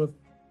right. It sort of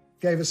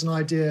gave us an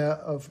idea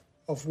of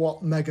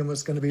what Meghan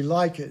was going to be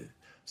like. It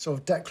sort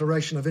of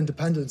declaration of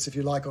independence, if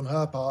you like, on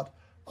her part.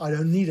 I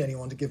don't need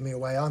anyone to give me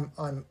away.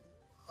 I'm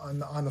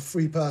a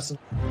free person.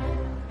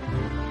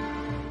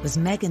 Was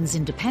Meghan's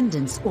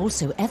independence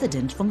also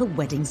evident from the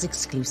wedding's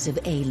exclusive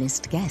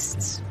A-list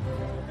guests?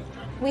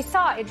 We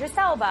saw Idris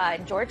Elba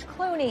and George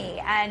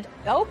Clooney and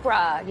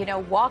Oprah, you know,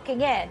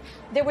 walking in.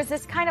 There was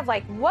this kind of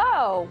like,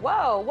 whoa,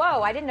 whoa,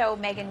 whoa. I didn't know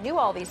Meghan knew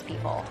all these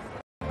people.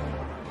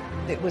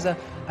 It was a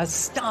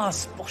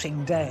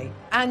star-spotting day,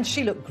 and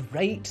she looked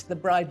great. The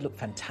bride looked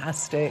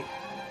fantastic.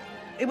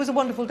 It was a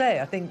wonderful day.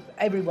 I think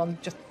everyone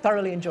just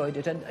thoroughly enjoyed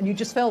it, and you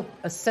just felt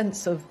a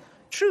sense of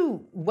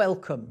true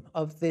welcome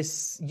of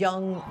this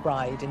young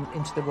bride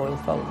into the royal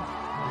fold.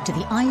 To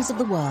the eyes of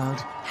the world,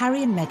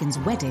 Harry and Meghan's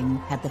wedding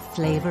had the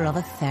flavour of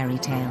a fairy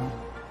tale.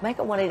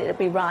 Meghan wanted it to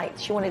be right.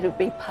 She wanted it to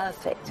be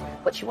perfect,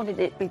 but she wanted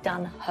it to be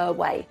done her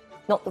way,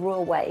 not the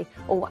royal way,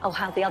 or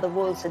how the other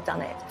royals had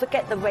done it.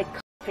 Forget the red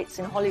carpets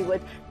in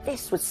Hollywood.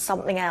 This was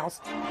something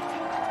else.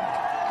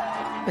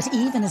 But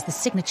even as the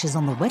signatures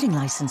on the wedding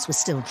licence were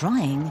still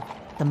drying,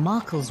 the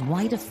Markles'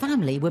 wider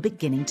family were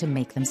beginning to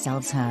make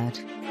themselves heard.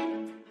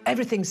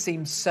 Everything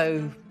seemed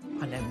so,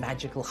 I know,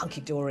 magical,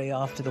 hunky-dory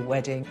after the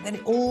wedding. Then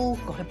it all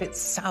got a bit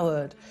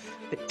soured,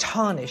 a bit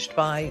tarnished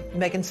by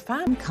Meghan's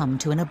family. Come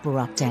to an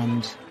abrupt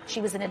end. She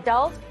was an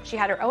adult, she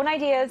had her own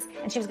ideas,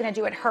 and she was going to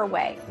do it her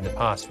way. In the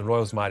past, when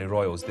royals marry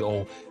royals,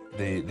 the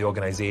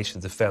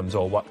organisations, the firms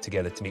all work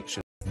together to make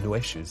sure there's no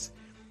issues,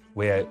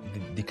 where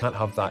you can't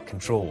have that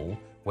control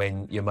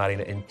when you're marrying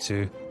it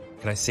into,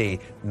 can I say,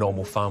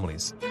 normal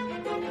families.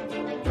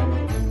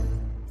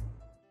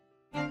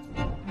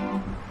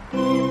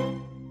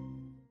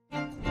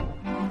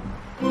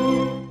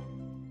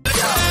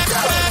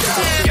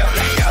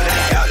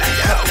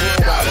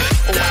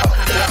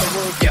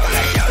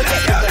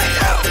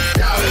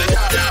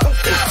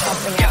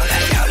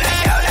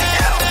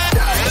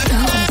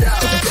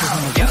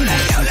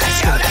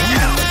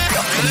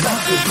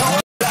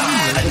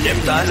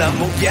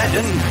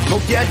 một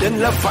gia đình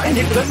là phải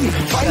nhiệt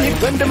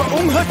tình để mà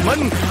uống hết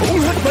mình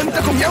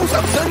ta cùng nhau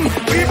sắp sinh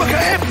vì bất khả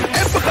ép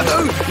bất khả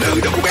tư lừa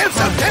được cũng ép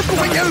sắp thép cũng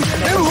phải như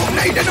nếu hôm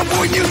nay đã đông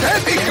vui như thế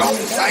thì không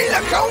say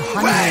là không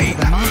về.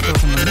 The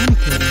Markles and the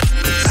Monarchy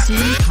would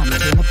soon come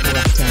to an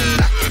abrupt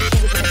end. She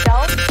was an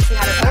adult, she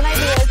had her own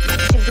ideas, and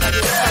she was going to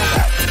do it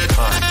her way.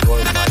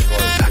 Royal Married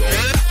Royals,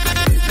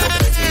 the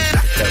organisation,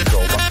 the films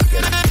all work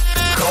together.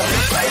 Không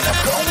say là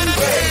không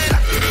về.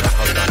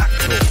 Have that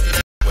control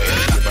when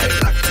you're married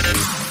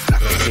into,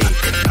 let's say,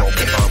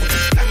 normal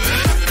families.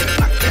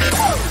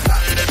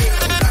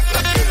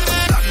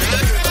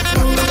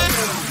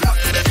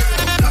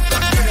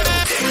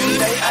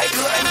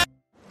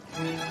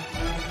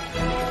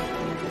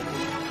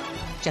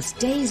 Just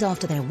days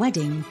after their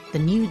wedding, the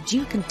new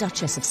Duke and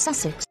Duchess of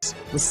Sussex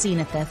was seen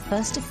at their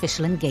first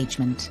official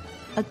engagement,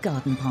 a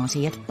garden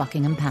party at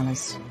Buckingham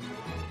Palace.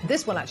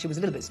 This one actually was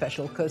a little bit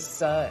special because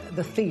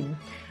the theme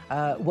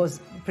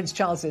was Prince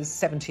Charles's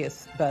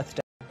 70th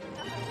birthday.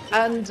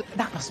 And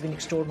that must have been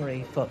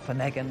extraordinary for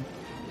Meghan.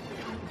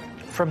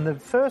 From the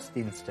first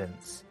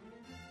instance,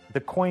 the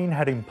Queen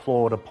had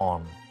implored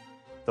upon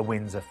the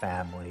Windsor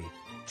family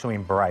to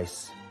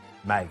embrace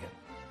Meghan.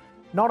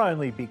 Not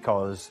only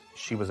because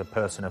she was a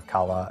person of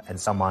colour and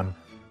someone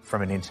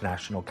from an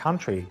international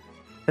country,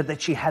 but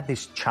that she had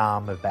this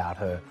charm about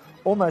her,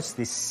 almost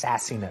this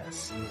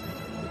sassiness.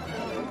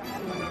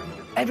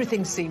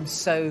 Everything seemed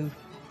so,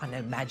 I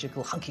know,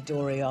 magical,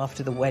 hunky-dory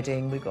after the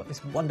wedding. We've got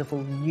this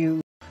wonderful new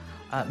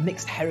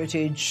mixed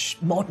heritage,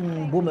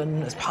 modern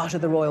woman as part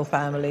of the royal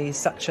family,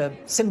 such a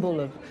symbol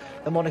of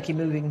the monarchy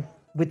moving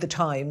with the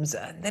times.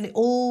 And then it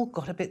all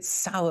got a bit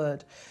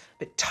soured, a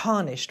bit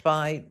tarnished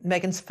by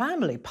Meghan's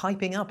family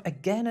piping up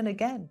again and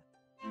again.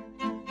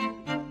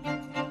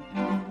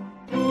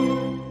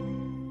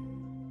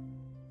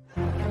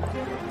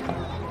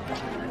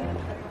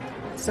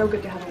 It's so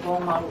good to have a role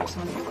model or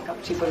someone to look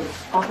up to, but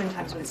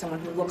oftentimes when it's someone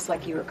who looks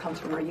like you or comes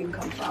from where you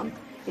come from,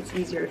 it's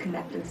easier to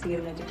connect and see it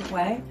in a different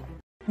way.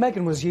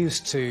 Meghan was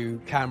used to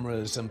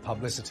cameras and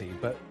publicity,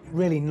 but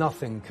really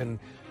nothing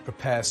can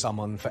prepare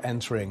someone for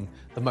entering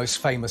the most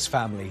famous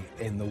family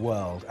in the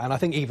world. And I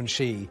think even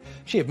she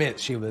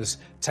admits she was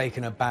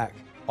taken aback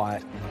by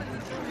it.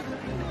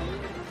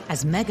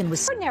 As Meghan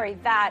was Extraordinary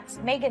that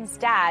Meghan's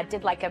dad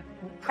did like a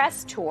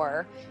press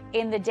tour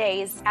in the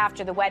days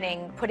after the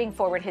wedding, putting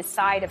forward his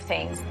side of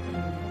things.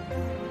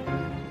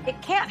 It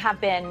can't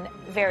have been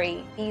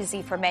very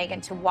easy for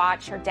Meghan to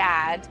watch her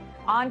dad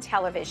on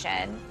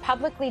television,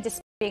 publicly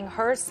displaying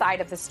her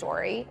side of the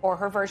story or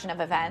her version of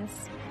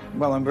events.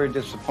 Well, I'm very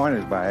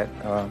disappointed by it.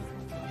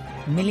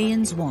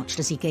 Millions watched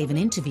as he gave an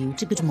interview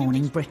to Good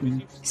Morning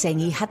Britain, saying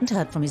he hadn't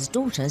heard from his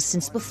daughter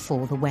since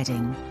before the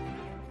wedding.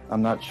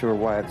 I'm not sure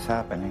why it's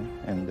happening,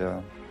 and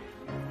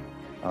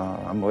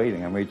I'm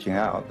waiting. I'm reaching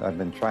out. I've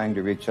been trying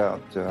to reach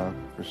out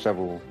for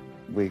several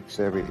weeks.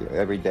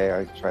 Every day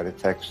I try to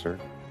text her.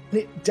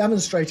 It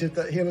demonstrated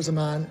that here was a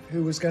man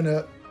who was going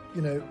to,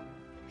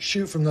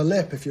 shoot from the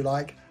lip, if you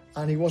like,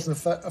 and he wasn't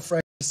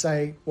afraid to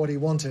say what he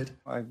wanted.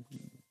 I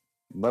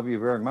love you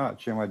very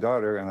much. You're my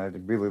daughter, and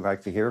I'd really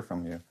like to hear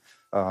from you.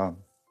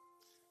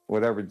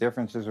 Whatever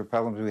differences or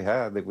problems we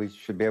had, that we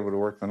should be able to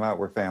work them out.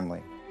 We're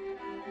family.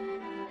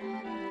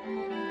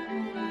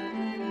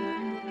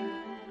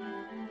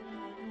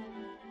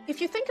 If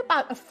you think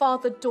about a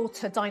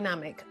father-daughter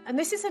dynamic, and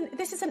this is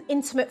an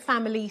intimate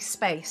family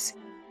space,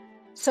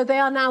 so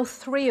there are now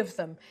three of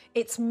them.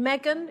 It's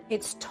Meghan,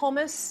 it's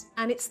Thomas,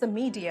 and it's the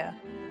media.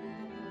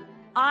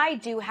 I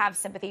do have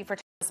sympathy for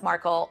Thomas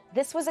Markle.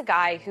 This was a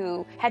guy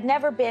who had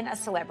never been a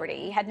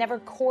celebrity, had never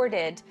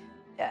courted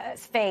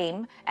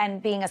fame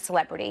and being a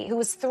celebrity, who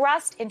was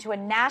thrust into a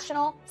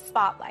national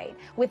spotlight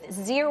with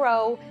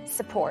zero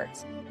support.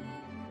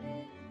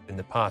 In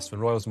the past,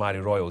 when royals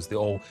marry royals,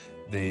 the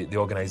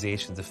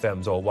organisations, the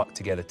firms all work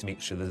together to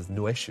make sure there's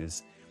no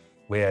issues,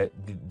 where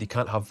they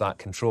can't have that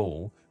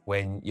control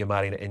when you're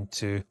marrying it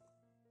into,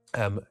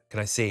 can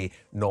I say,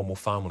 normal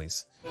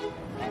families.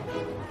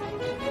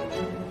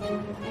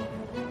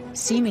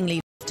 Seemingly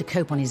to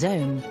cope on his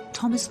own,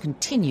 Thomas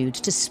continued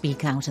to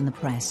speak out in the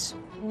press.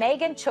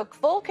 Meghan took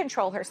full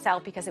control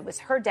herself because it was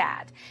her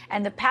dad,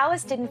 and the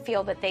palace didn't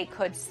feel that they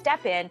could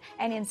step in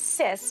and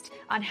insist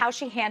on how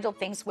she handled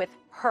things with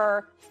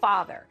her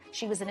father.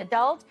 She was an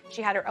adult,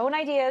 she had her own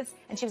ideas,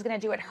 and she was going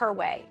to do it her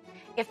way.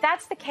 If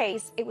that's the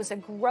case, it was a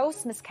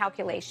gross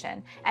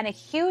miscalculation and a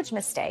huge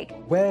mistake.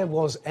 Where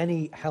was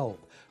any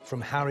help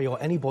from Harry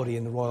or anybody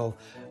in the royal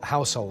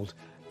household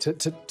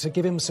to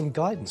give him some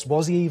guidance?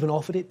 Was he even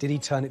offered it? Did he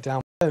turn it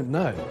down? I don't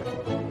know.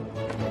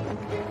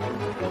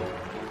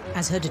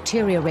 As her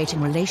deteriorating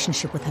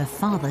relationship with her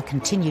father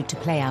continued to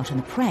play out in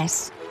the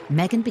press,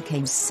 Meghan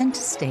became centre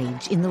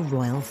stage in the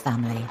royal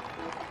family.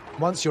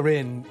 Once you're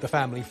in the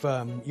family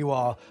firm, you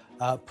are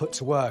put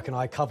to work, and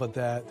I covered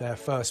their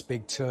first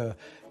big tour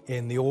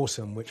in the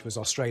autumn, which was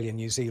Australia,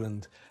 New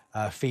Zealand,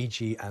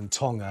 Fiji and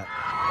Tonga.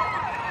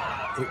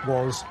 It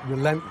was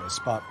relentless,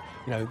 but,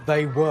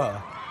 they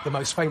were the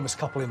most famous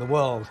couple in the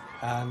world,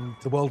 and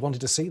the world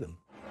wanted to see them.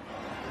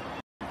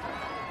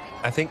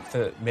 I think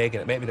for Meghan,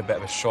 it might have been a bit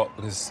of a shock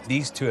because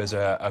these tours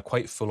are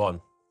quite full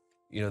on.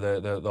 You know,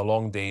 the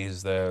long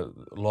days, the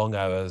long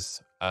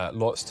hours,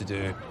 lots to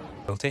do.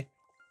 Royalty,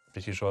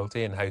 British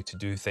royalty, and how to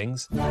do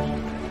things.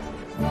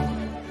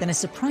 Then a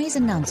surprise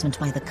announcement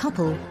by the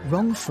couple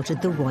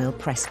wrong-footed the royal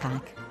press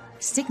pack,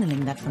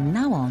 signalling that from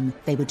now on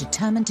they were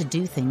determined to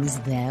do things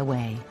their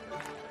way.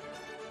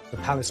 The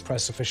palace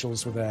press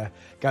officials were there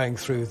going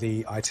through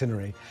the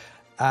itinerary,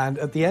 and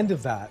at the end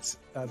of that,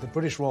 the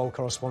British royal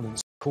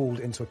correspondents called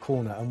into a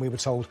corner and we were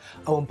told,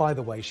 oh, and by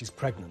the way, she's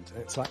pregnant.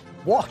 It's like,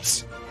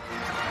 what?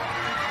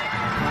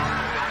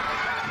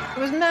 It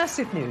was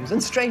massive news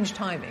and strange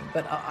timing,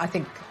 but I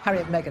think Harry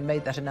and Meghan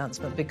made that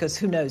announcement because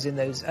who knows, in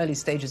those early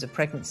stages of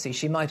pregnancy,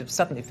 she might have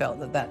suddenly felt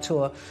that that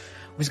tour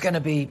was going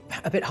to be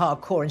a bit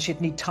hardcore and she'd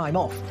need time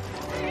off.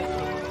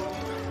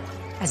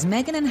 As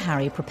Meghan and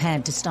Harry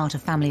prepared to start a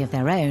family of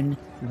their own,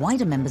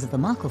 wider members of the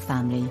Markle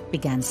family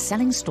began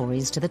selling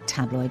stories to the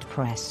tabloid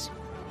press.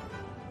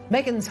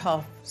 Meghan's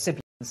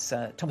half-siblings,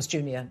 Thomas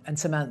Jr. and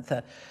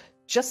Samantha,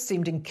 just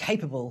seemed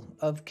incapable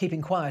of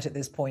keeping quiet at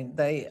this point.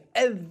 They,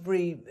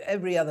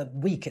 every other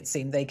week, it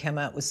seemed, they came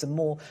out with some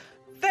more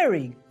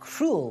very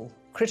cruel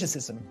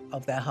criticism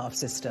of their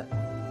half-sister.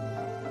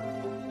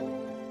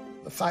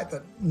 The fact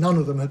that none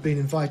of them had been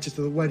invited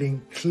to the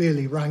wedding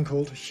clearly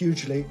rankled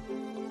hugely.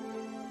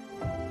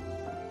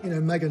 You know,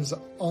 Meghan's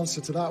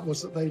answer to that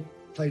was that they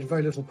played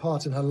very little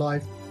part in her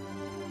life.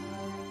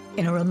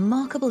 In a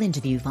remarkable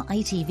interview for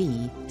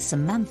ITV,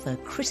 Samantha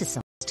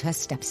criticised her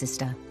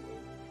stepsister.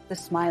 The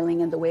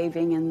smiling and the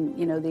waving and,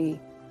 you know, the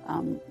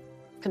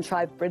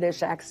contrived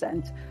British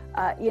accent,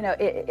 you know,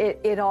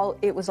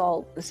 it was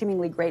all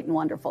seemingly great and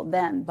wonderful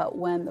then, but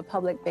when the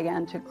public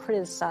began to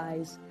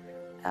criticize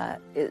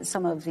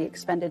some of the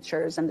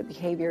expenditures and the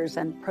behaviors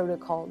and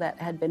protocol that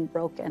had been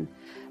broken,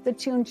 the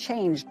tune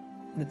changed.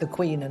 The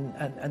Queen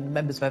and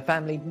members of her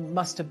family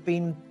must have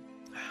been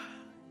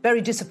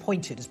very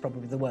disappointed, is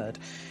probably the word,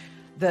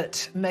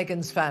 that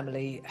Meghan's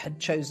family had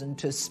chosen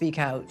to speak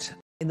out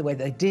in the way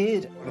they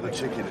did. What are the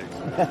chicken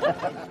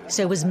eggs?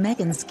 So was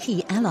Meghan's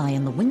key ally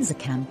in the Windsor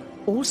camp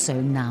also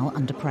now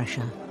under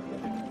pressure?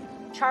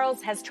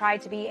 Charles has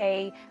tried to be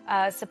a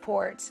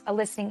support, a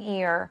listening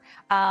ear,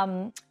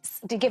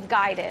 to give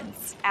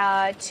guidance,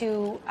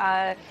 to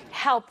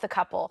help the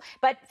couple.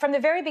 But from the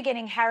very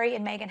beginning, Harry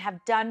and Meghan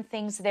have done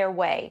things their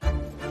way.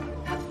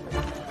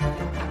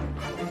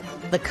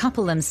 The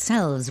couple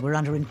themselves were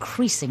under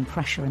increasing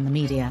pressure in the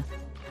media.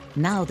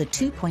 Now the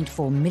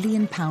 £2.4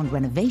 million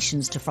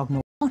renovations to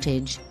Frogmore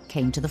Cottage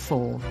came to the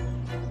fore.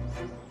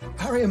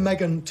 Harry and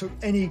Meghan took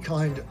any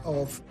kind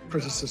of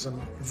criticism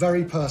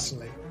very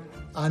personally,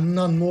 and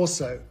none more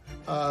so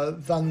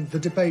than the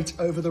debate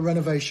over the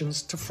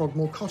renovations to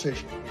Frogmore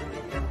Cottage.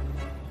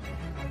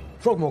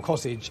 Frogmore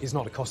Cottage is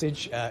not a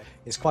cottage.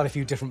 It's quite a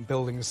few different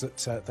buildings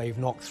that they've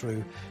knocked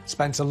through.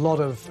 Spent a lot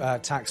of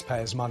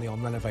taxpayers' money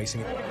on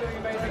renovating it.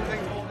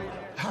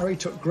 Harry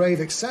took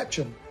grave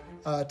exception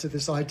to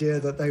this idea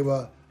that they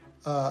were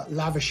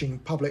lavishing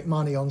public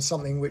money on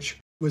something which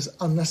was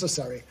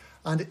unnecessary.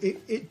 And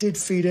it did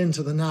feed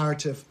into the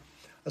narrative,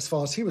 as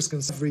far as he was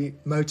concerned, every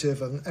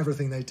motive and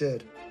everything they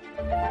did.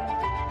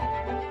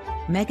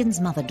 Meghan's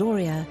mother,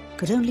 Doria,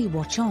 could only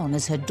watch on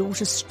as her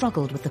daughter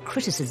struggled with the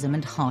criticism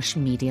and harsh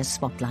media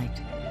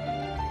spotlight.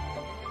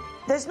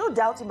 There's no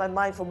doubt in my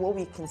mind from what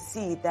we can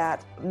see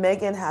that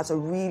Meghan has a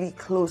really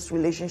close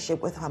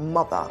relationship with her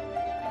mother.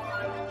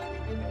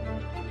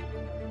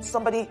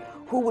 Somebody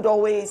who would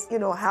always, you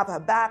know, have her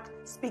back,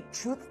 speak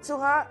truth to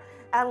her,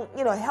 and,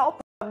 you know,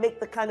 help her make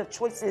the kind of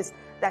choices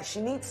that she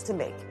needs to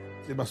make.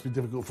 It must be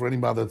difficult for any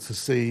mother to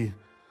see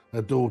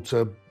her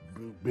daughter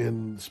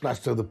being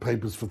splashed over the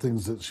papers for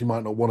things that she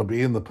might not want to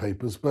be in the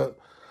papers, but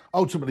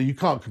ultimately you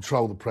can't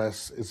control the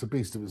press. It's a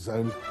beast of its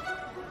own.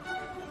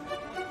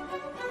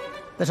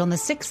 But on the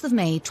 6th of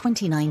May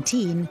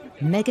 2019,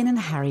 Meghan and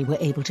Harry were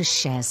able to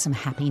share some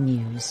happy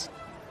news.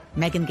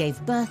 Meghan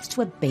gave birth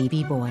to a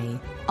baby boy,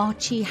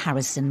 Archie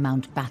Harrison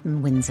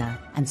Mountbatten Windsor,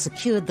 and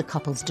secured the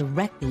couple's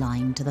direct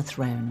line to the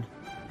throne.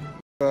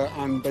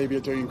 And baby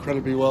are doing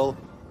incredibly well.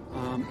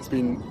 It's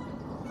been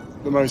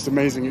the most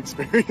amazing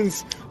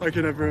experience I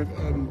could ever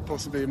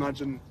possibly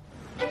imagine.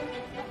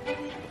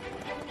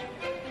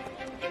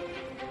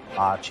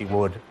 Archie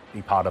would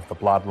be part of the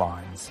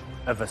bloodlines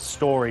of a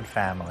storied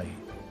family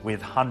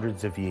with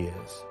hundreds of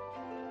years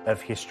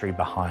of history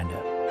behind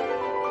it.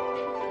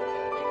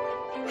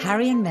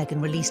 Harry and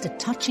Meghan released a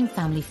touching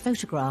family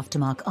photograph to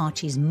mark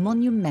Archie's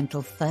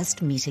monumental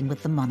first meeting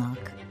with the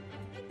monarch.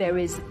 There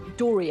is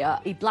Doria,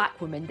 a black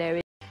woman. There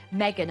is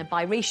Meghan, a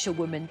biracial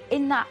woman.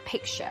 In that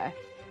picture,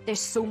 there's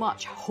so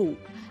much hope,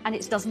 and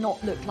it does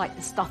not look like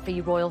the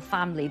stuffy royal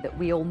family that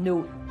we all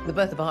know. The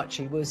birth of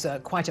Archie was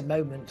quite a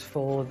moment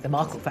for the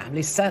Markle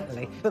family,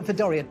 certainly. But for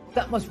Doria,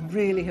 that must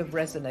really have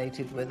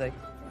resonated with her.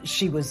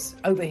 She was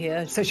over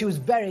here, so she was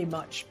very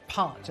much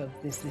part of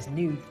this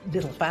new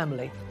little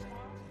family.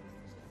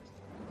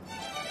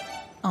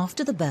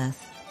 After the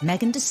birth,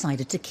 Meghan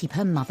decided to keep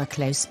her mother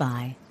close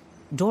by.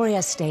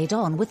 Doria stayed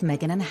on with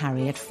Meghan and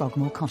Harry at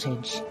Frogmore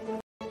Cottage.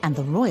 and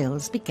the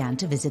royals began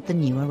to visit the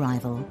new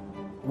arrival.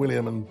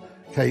 William and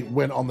Kate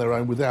went on their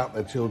own without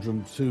their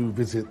children to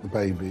visit the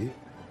baby.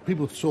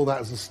 People saw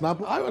that as a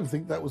snub. I don't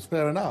think that was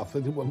fair enough.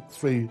 They didn't want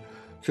 3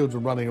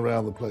 children running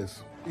around the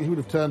place. He would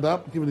have turned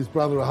up, given his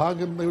brother a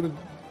hug, and they would have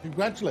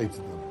congratulated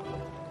them.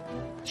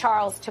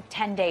 Charles took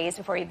 10 days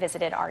before he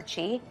visited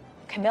Archie.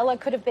 Camilla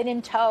could have been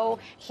in tow.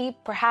 He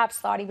perhaps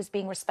thought he was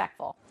being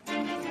respectful.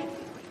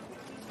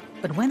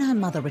 But when her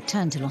mother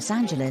returned to Los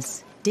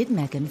Angeles, did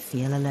Meghan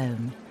feel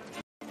alone?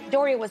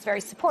 Doria was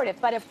very supportive,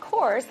 but of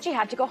course she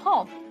had to go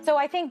home. So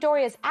I think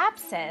Doria's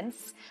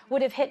absence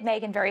would have hit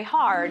Meghan very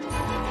hard.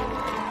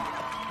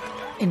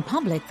 In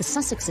public, the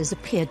Sussexes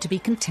appeared to be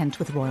content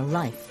with royal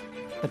life.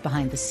 But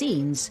behind the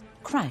scenes,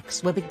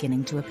 cracks were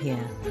beginning to appear.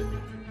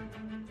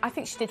 I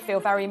think she did feel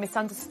very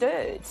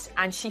misunderstood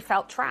and she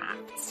felt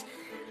trapped.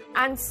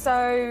 And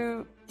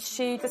so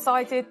she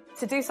decided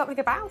to do something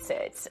about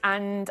it.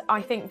 And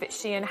I think that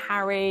she and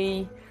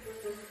Harry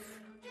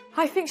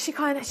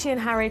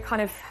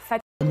kind of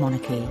fed the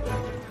monarchy.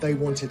 They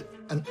wanted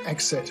an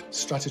exit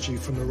strategy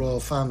from the royal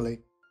family.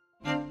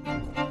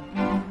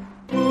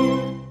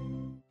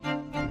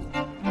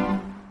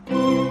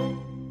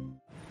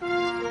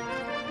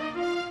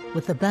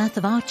 With the birth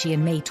of Archie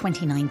in May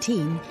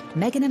 2019,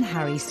 Meghan and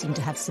Harry seem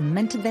to have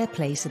cemented their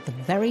place at the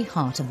very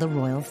heart of the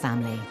royal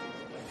family.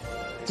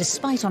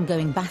 Despite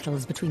ongoing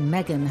battles between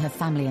Meghan, her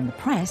family and the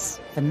press,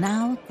 for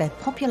now, their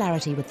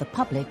popularity with the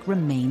public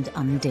remained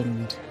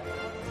undimmed.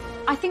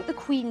 I think the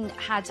Queen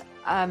had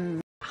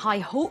high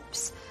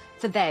hopes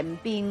for them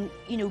being,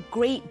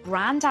 great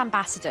brand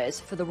ambassadors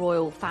for the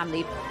royal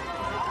family.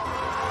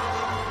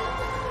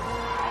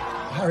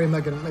 Harry and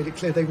Meghan made it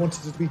clear they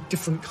wanted to be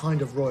different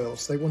kind of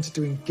royals. They wanted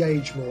to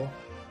engage more.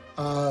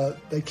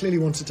 They clearly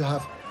wanted to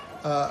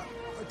have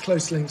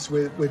close links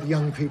with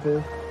young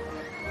people.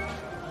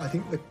 I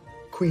think the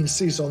Queen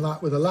seized on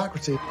that with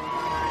alacrity.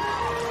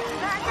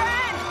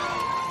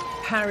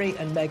 Harry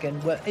and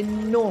Meghan were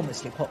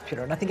enormously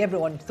popular, and I think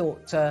everyone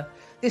thought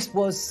this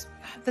was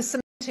the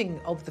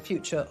cementing of the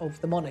future of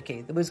the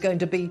monarchy. There was going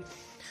to be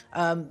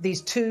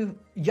these 2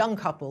 young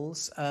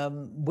couples,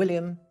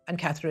 William and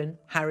Catherine,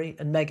 Harry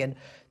and Meghan,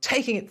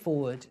 taking it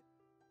forward.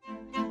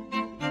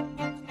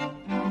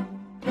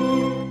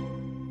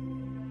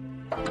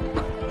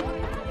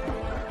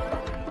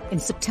 In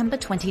September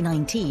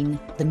 2019,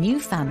 the new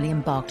family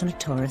embarked on a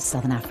tour of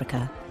Southern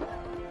Africa.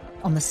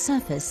 On the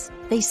surface,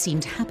 they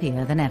seemed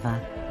happier than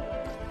ever.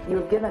 You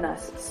have given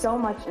us so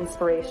much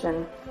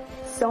inspiration,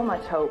 so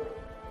much hope,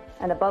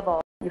 and above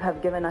all, you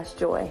have given us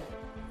joy.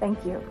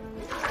 Thank you.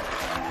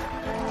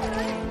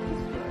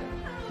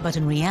 But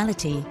in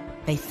reality,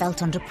 they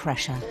felt under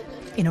pressure.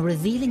 In a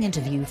revealing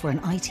interview for an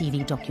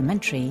ITV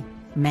documentary,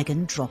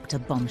 Meghan dropped a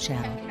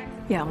bombshell.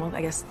 Yeah, well,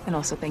 I guess, and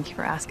also thank you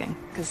for asking,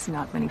 because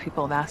not many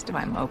people have asked if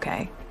I'm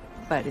okay.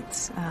 But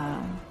it's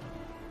a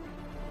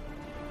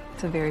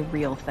very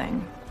real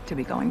thing to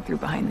be going through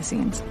behind the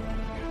scenes.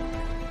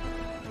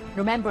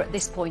 Remember, at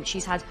this point,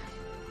 she's had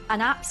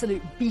an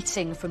absolute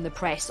beating from the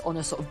press on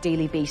a sort of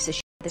daily basis.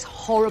 She had this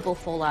horrible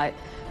fallout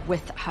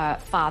with her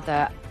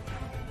father.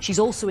 She's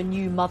also a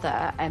new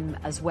mother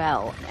as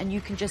well, and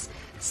you can just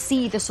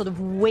see the sort of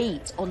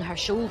weight on her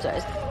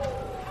shoulders.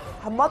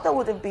 Her mother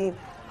would have been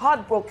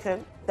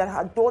heartbroken that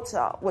her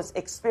daughter was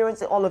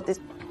experiencing all of this.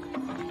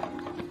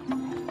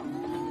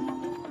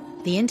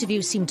 The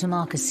interview seemed to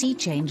mark a sea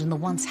change in the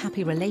once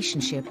happy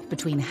relationship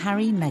between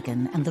Harry,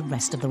 Meghan and the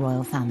rest of the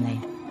royal family.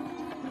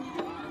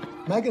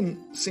 Meghan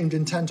seemed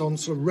intent on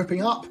sort of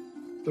ripping up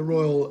the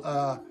royal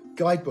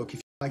guidebook, if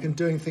you like, and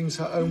doing things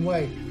her own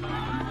way.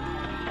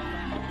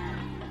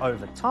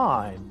 Over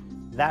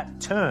time,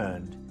 that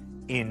turned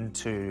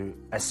into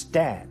a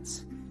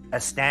stance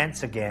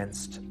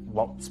against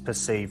what's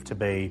perceived to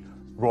be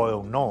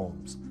royal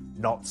norms,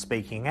 not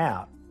speaking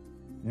out,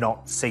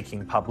 not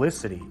seeking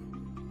publicity,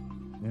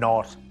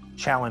 not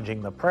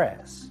challenging the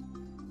press.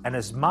 And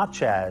as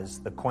much as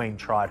the Queen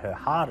tried her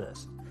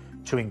hardest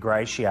to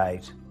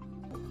ingratiate.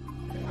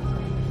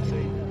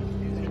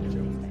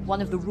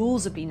 One of the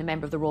rules of being a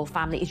member of the royal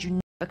family is you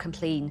never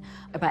complain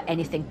about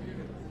anything.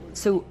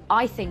 So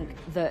I think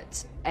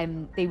that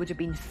they would have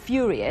been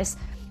furious.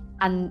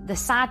 And the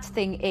sad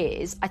thing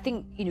is, I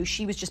think,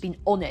 she was just being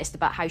honest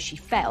about how she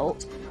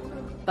felt,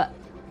 but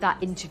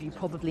that interview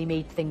probably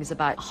made things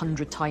about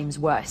 100 times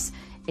worse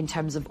in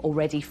terms of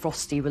already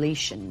frosty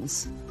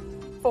relations.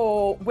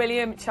 For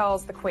William,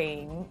 Charles, the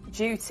Queen,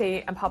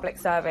 duty and public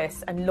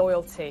service and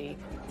loyalty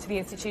to the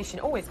institution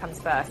always comes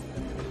first.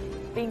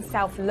 Being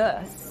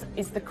selfless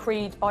is the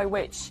creed by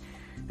which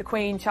the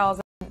Queen,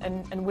 Charles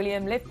and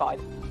William live by.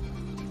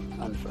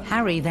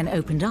 Harry then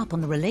opened up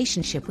on the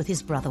relationship with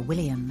his brother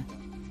William.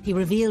 He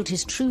revealed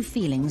his true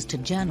feelings to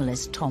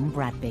journalist Tom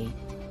Bradby.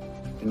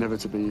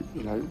 Inevitably,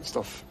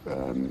 stuff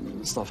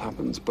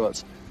happens,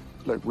 but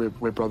look,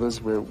 we're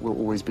brothers. We'll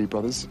always be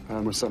brothers.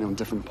 We're certainly on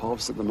different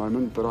paths at the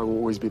moment, but I will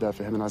always be there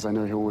for him, and as I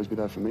know, he'll always be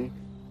there for me.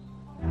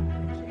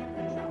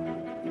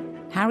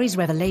 Harry's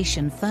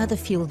revelation further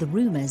fueled the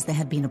rumours there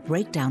had been a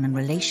breakdown in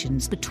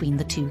relations between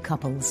the 2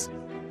 couples.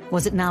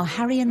 Was it now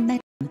Harry and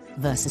Meghan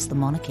versus the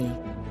monarchy.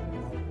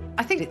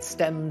 I think it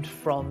stemmed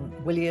from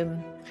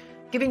William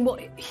giving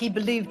what he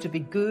believed to be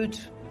good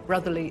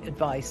brotherly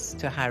advice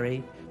to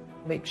Harry.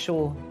 Make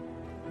sure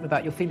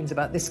about your feelings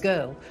about this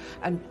girl.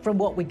 And from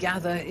what we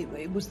gather,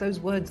 it was those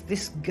words,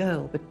 this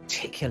girl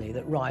particularly,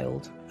 that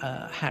riled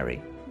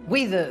Harry.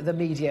 We, the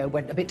media,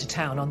 went a bit to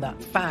town on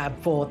that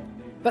fab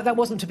but that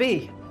wasn't to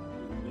be.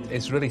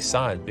 It's really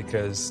sad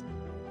because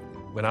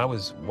when I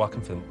was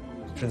working for them,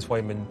 Prince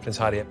William and Prince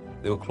Harry,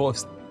 they were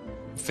close.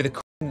 For the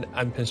Queen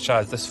and Prince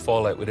Charles, this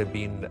fallout would have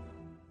been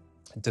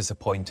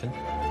disappointing.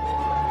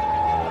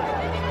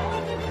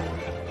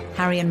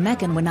 Harry and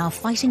Meghan were now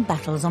fighting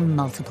battles on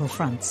multiple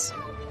fronts.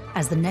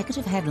 As the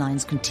negative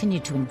headlines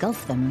continued to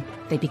engulf them,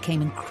 they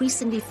became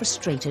increasingly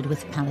frustrated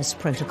with palace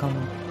protocol.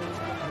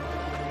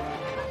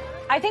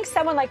 I think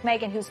someone like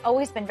Meghan, who's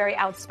always been very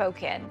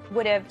outspoken,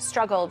 would have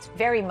struggled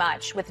very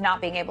much with not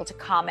being able to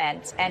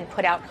comment and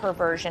put out her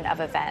version of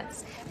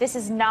events. This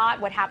is not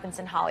what happens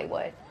in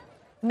Hollywood.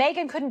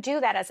 Meghan couldn't do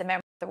that as a member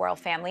of the royal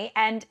family,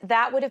 and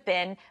that would have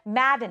been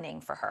maddening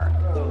for her.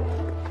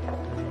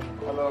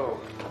 Hello.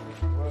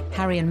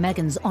 Harry and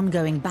Meghan's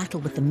ongoing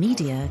battle with the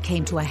media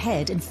came to a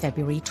head in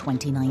February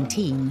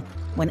 2019,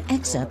 when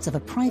excerpts of a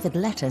private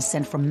letter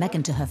sent from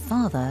Meghan to her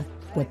father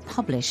were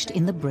published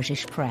in the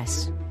British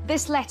press.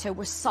 This letter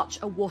was such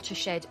a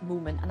watershed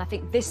moment, and I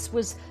think this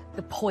was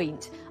the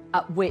point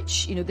at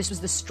which, this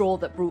was the straw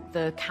that broke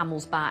the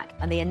camel's back,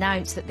 and they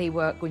announced that they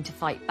were going to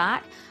fight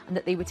back and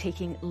that they were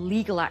taking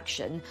legal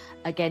action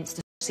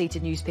against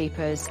associated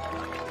newspapers.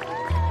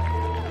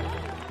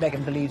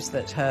 Meghan believes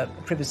that her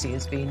privacy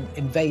has been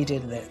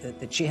invaded,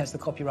 that she has the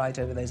copyright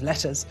over those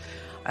letters,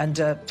 and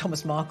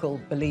Thomas Markle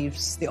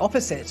believes the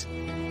opposite.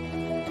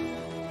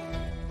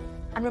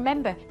 And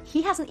remember,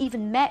 he hasn't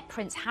even met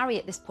Prince Harry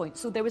at this point,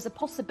 so there was a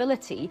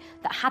possibility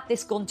that had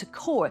this gone to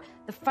court,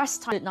 the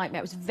first time at Nightmare,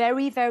 it was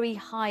very, very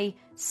high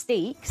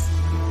stakes.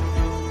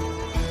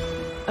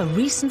 A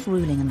recent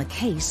ruling in the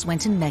case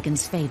went in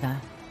Meghan's favour,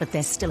 but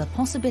there's still a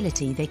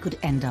possibility they could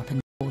end up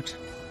in court.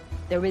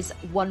 There is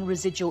one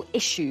residual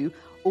issue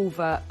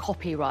over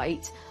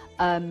copyright,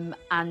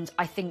 and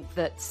I think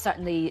that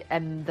certainly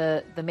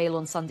the Mail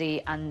on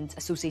Sunday and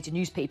associated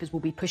newspapers will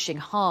be pushing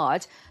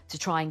hard to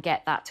try and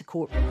get that to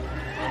court.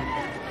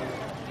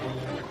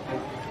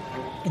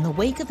 In the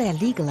wake of their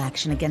legal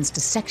action against a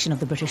section of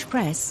the British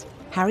press,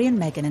 Harry and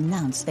Meghan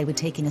announced they were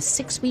taking a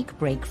 6-week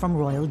break from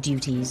royal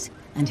duties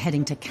and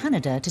heading to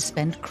Canada to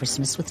spend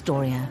Christmas with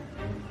Doria.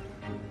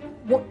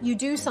 What you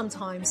do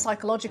sometimes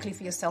psychologically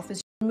for yourself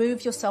is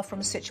remove yourself from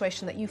a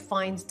situation that you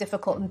find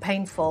difficult and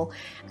painful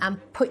and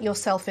put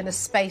yourself in a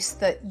space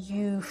that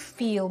you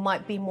feel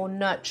might be more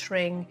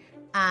nurturing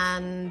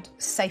and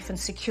safe and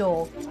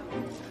secure.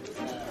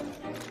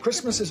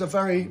 Christmas is a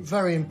very,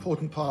 very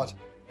important part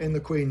in the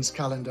Queen's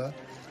calendar.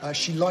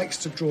 She likes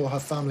to draw her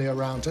family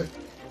around it.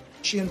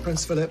 She and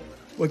Prince Philip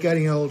were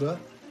getting older.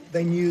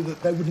 They knew that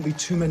there wouldn't be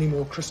too many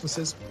more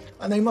Christmases,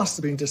 and they must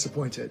have been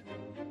disappointed.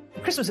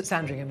 Christmas at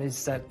Sandringham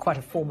is quite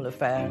a formal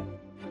affair,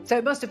 so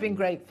it must have been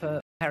great for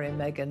Harry and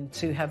Meghan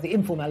to have the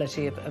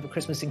informality of a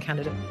Christmas in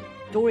Canada.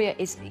 Doria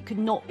could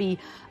not be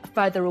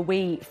further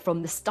away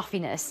from the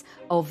stuffiness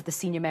of the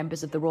senior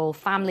members of the royal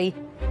family.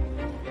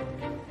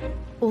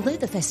 Although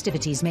the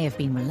festivities may have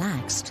been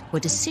relaxed, were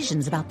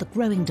decisions about the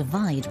growing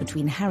divide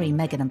between Harry,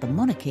 Meghan and the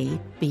monarchy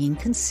being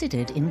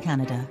considered in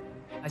Canada.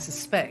 I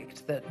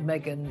suspect that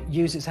Meghan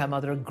uses her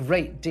mother a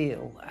great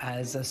deal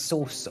as a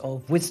source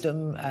of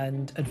wisdom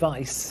and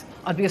advice.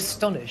 I'd be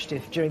astonished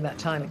if during that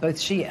time both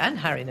she and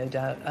Harry, no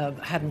doubt,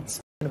 hadn't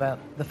spoken about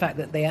the fact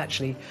that they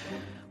actually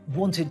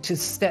wanted to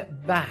step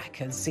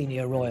back as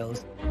senior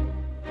royals.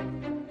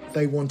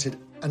 They wanted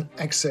an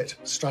exit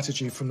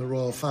strategy from the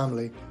royal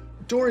family.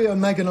 Doria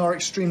and Meghan are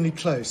extremely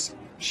close.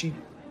 She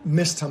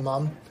missed her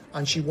mum,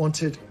 and she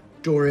wanted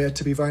Doria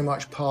to be very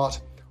much part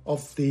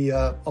of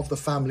the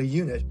family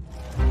unit.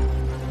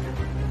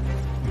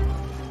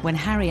 When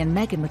Harry and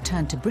Meghan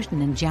returned to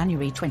Britain in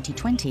January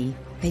 2020,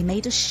 they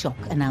made a shock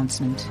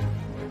announcement.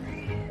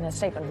 In a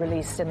statement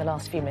released in the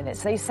last few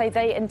minutes, they say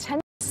they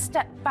intend to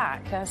step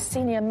back as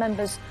senior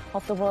members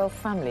of the royal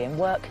family and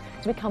work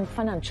to become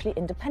financially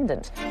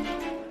independent.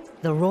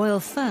 The royal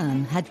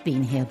firm had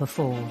been here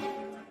before.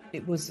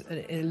 It was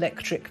an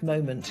electric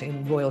moment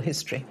in royal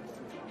history.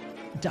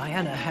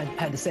 Diana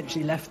had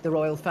essentially left the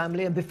royal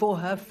family, and before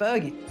her,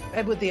 Fergie.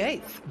 Edward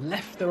VIII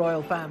left the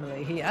royal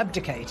family. He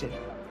abdicated.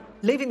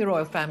 Leaving the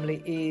royal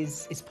family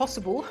is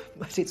possible,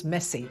 but it's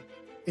messy.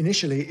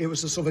 Initially, it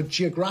was a sort of a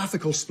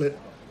geographical split.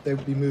 They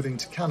would be moving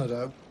to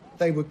Canada.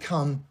 They would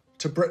come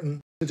to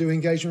Britain to do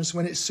engagements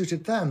when it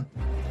suited them.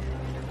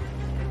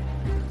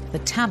 The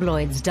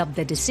tabloids dubbed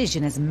their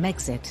decision as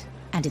Megxit,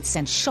 and it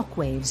sent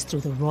shockwaves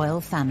through the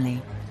royal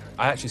family.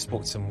 I actually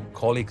spoke to some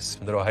colleagues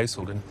from the royal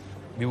household, and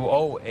we were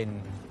all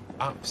in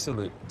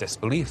absolute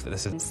disbelief that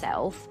this is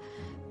himself.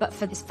 But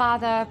for his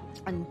father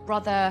and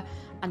brother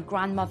and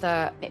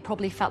grandmother, it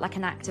probably felt like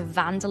an act of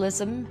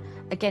vandalism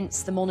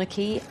against the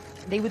monarchy.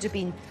 They would have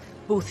been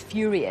both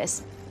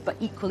furious, but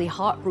equally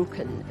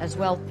heartbroken as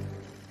well.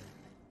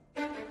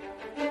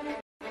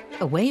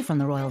 Away from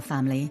the royal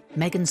family,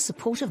 Meghan's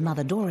supportive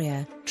mother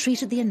Doria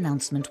treated the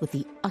announcement with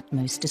the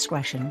utmost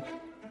discretion.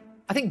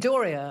 I think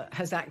Doria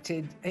has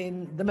acted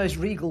in the most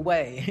regal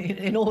way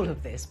in all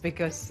of this,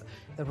 because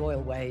the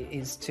royal way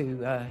is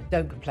to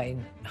don't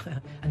complain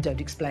and don't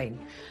explain.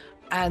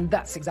 And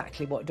that's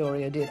exactly what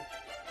Doria did.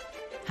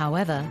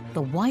 However,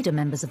 the wider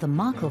members of the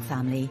Markle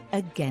family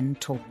again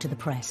talked to the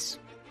press.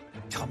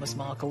 Thomas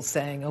Markle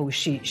saying, oh,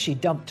 she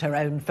dumped her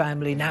own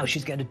family, now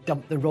she's going to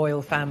dump the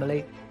royal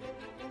family.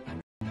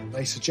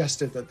 They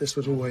suggested that this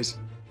was always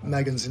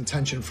Meghan's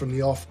intention from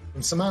the off.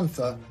 And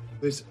Samantha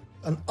was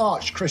an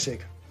arch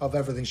critic of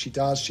everything she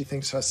does. She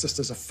thinks her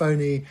sister's a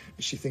phony.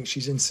 She thinks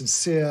she's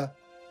insincere.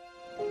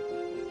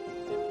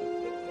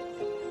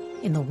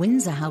 In the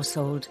Windsor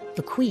household,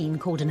 the Queen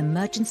called an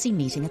emergency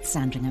meeting at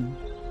Sandringham.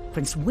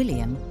 Prince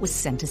William was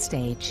centre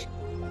stage.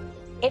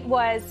 It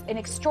was an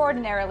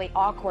extraordinarily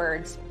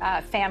awkward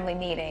family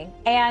meeting,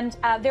 and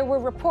there were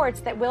reports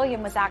that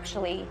William was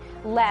actually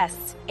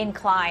less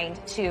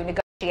inclined to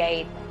negotiate.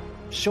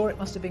 Sure, it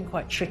must have been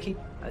quite tricky.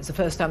 It's the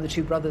first time the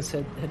two brothers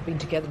had been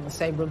together in the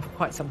same room for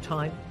quite some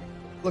time.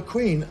 The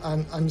Queen,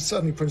 and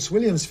certainly Prince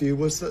William's view,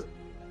 was that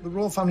the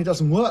royal family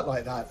doesn't work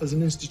like that. As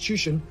an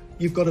institution,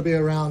 you've got to be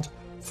around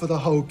for the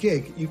whole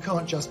gig. You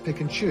can't just pick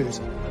and choose.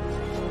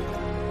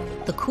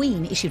 The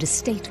Queen issued a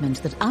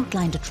statement that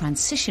outlined a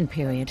transition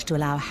period to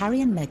allow Harry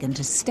and Meghan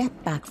to step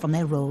back from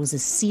their roles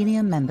as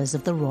senior members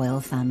of the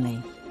royal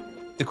family.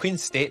 The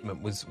Queen's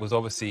statement was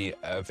obviously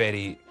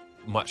very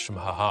much from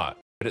her heart,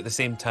 but at the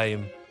same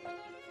time,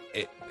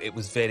 it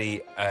was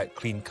very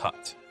clean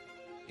cut.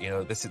 You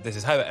know, this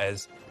is how it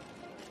is.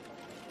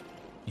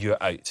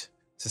 You're out.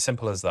 It's as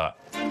simple as that.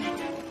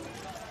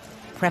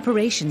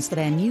 Preparations for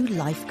their new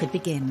life could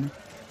begin.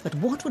 But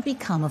what would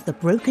become of the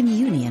broken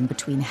union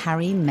between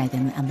Harry,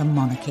 Meghan and the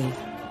monarchy?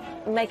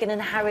 Meghan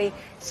and Harry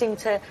seem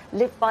to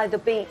live by the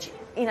beach,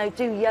 you know,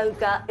 do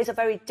yoga. It's a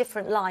very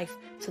different life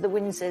to the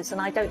Windsors,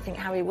 and I don't think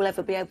Harry will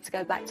ever be able to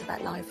go back to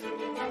that life.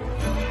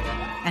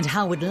 And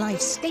how would life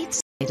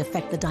stateside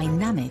affect the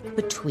dynamic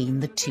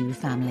between the two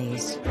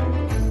families?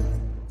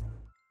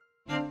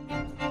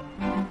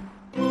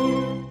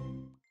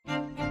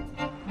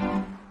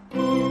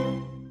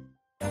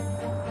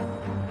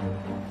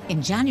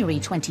 In January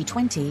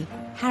 2020,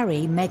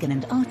 Harry, Meghan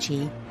and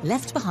Archie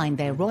left behind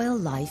their royal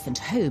life and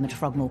home at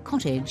Frogmore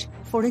Cottage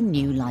for a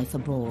new life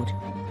abroad.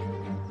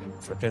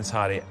 For Prince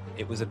Harry,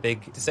 it was a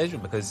big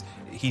decision because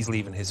he's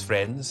leaving his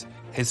friends,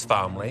 his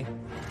family.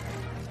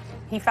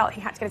 He felt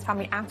he had to get his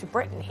family out of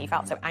Britain. He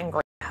felt so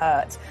angry and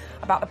hurt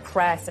about the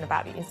press and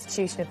about the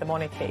institution of the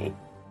monarchy.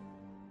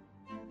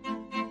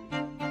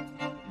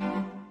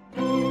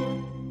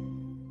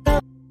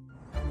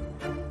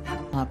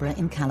 Barbara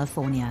in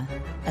California,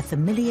 a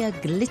familiar,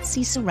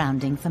 glitzy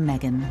surrounding for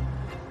Meghan.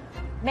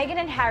 Meghan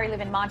and Harry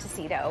live in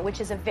Montecito,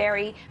 which is a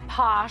very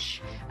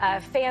posh,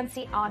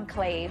 fancy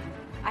enclave.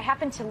 I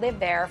happened to live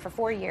there for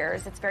 4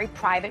 years. It's very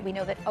private. We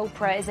know that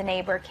Oprah is a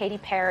neighbor, Katy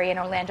Perry and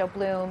Orlando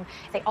Bloom.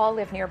 They all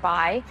live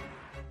nearby.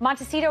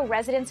 Montecito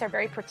residents are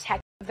very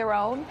protective of their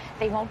own.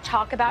 They won't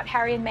talk about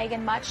Harry and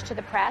Meghan much to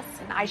the press,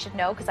 and I should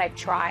know because I've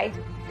tried.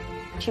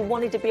 She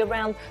wanted to be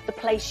around the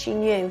place she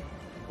knew.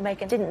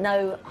 Meghan didn't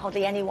know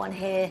hardly anyone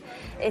here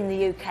in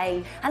the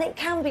UK, and it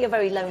can be a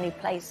very lonely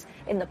place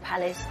in the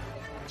palace.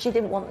 She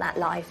didn't want that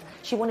life.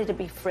 She wanted to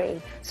be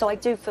free. So I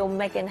do feel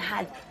Meghan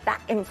had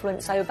that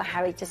influence over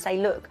Harry to say,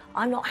 look,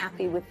 I'm not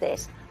happy with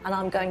this, and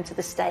I'm going to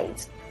the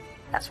States.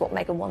 That's what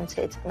Meghan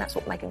wanted, and that's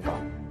what Meghan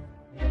got.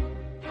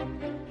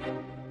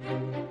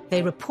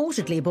 They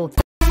reportedly bought...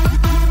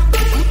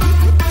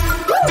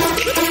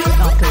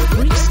 After a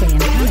brief stay in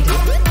Canada,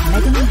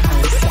 Meghan and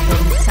Harry settled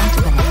in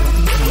Santa Barbara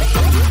in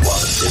California.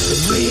 1, 2,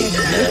 3,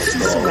 let's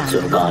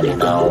go to party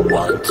now.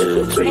 1,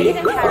 2, 3,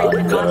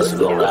 girls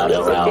go round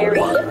and round.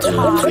 1, 2,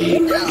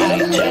 3,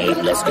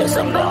 DJ, let's get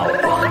some now. 1, 2,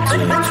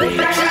 3,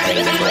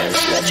 hey friends,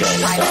 let's join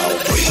the sound.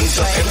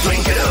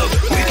 Drink it up,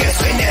 we can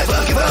say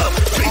never give up.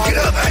 Drink it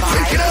up and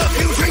drink it up,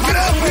 you drink it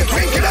up, we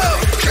drink it up.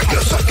 Shake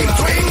your sucking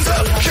drains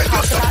up, shake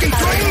your sucking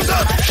drains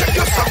up, shake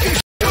your sucking,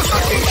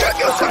 shake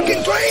your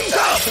sucking drains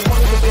up. She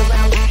wanted to be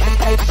around the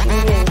place she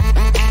knew. They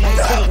didn't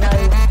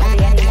know hardly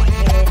anyone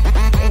here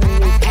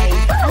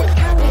in the UK. And it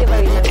can be a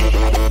very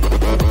lonely place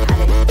in the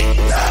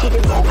palace. She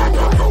didn't want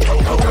that life.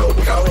 So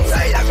I do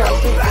feel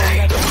Meghan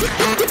had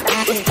that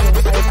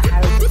influence over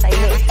Harry to say,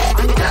 look, I'm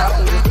not happy with this, and I'm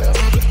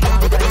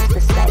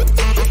going to the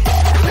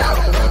States.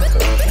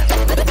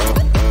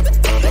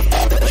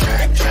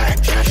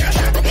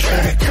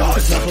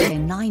 A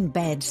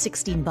 9-bed,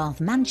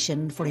 16-bath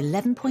mansion for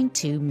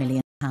 £11.2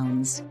 million.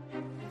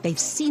 They've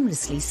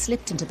seamlessly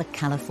slipped into the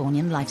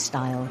Californian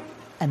lifestyle,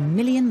 a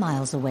million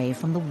miles away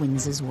from the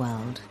Windsors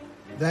world.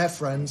 Their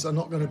friends are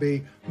not going to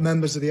be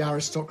members of the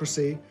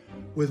aristocracy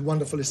with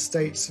wonderful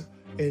estates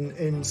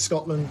in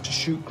Scotland to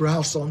shoot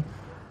grouse on,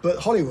 but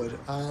Hollywood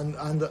and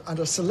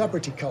a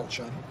celebrity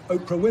culture.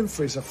 Oprah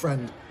Winfrey's a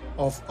friend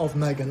of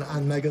Meghan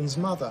and Meghan's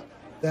mother.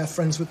 They're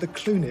friends with the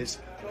Clooneys.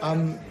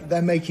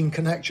 They're making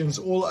connections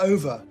all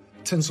over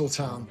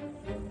Tinseltown.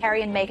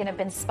 Harry and Meghan have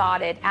been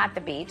spotted at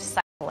the beach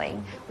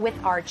with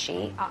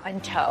Archie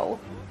in tow.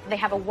 They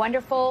have a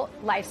wonderful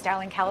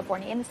lifestyle in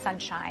California in the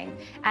sunshine,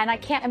 and I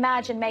can't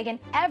imagine Meghan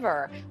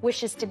ever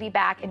wishes to be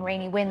back in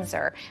rainy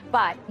Windsor.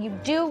 But you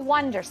do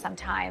wonder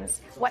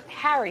sometimes what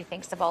Harry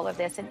thinks of all of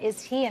this, and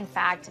is he in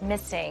fact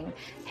missing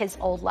his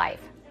old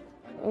life?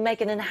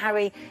 Meghan and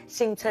Harry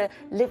seem to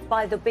live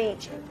by the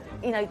beach,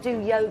 you know, do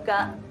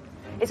yoga.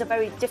 It's a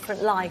very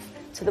different life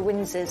to the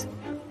Windsors.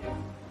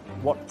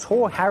 What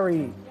tore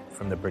Harry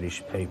from the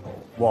British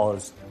people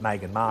was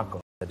Meghan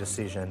Markle. The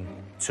decision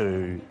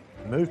to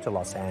move to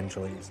Los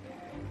Angeles.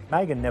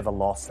 Meghan never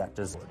lost that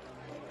desire.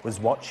 It was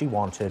what she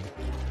wanted.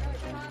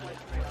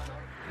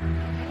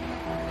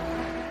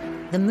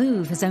 The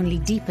move has only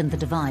deepened the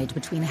divide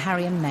between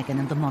Harry and Meghan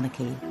and the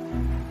monarchy.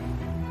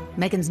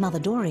 Meghan's mother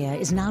Doria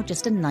is now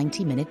just a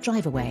 90-minute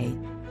drive away,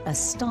 a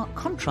stark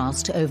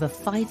contrast to over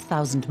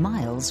 5,000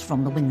 miles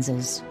from the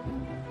Windsors.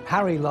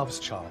 Harry loves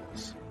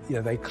Charles. You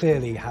know, they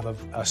clearly have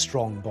a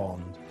strong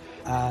bond,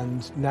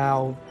 and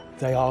now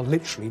they are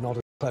literally not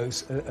as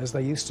close as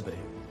they used to be.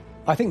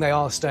 I think they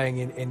are staying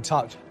in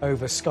touch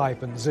over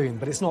Skype and Zoom,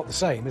 but it's not the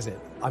same, is it?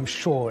 I'm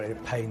sure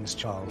it pains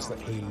Charles that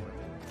he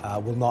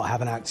will not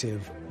have an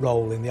active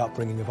role in the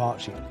upbringing of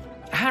Archie.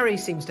 Harry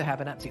seems to have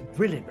an absolutely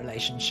brilliant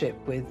relationship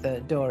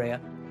with Doria.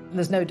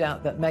 There's no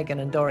doubt that Meghan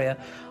and Doria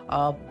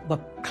are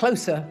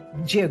closer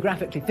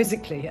geographically,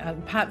 physically,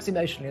 and perhaps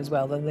emotionally as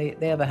well than they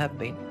ever have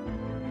been.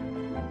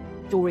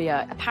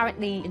 Doria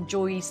apparently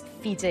enjoys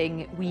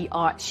feeding wee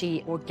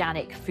Archie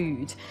organic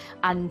food,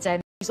 and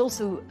he's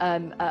also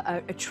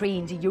a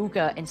trained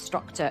yoga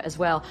instructor as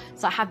well.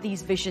 So I have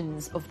these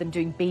visions of them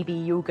doing baby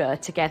yoga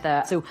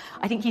together. So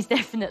I think he's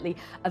definitely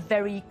a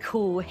very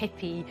cool,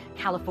 hippie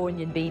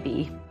Californian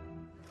baby.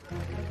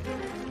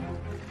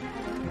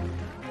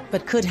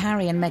 But could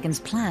Harry and Meghan's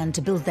plan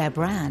to build their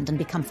brand and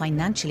become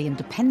financially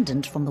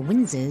independent from the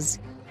Windsors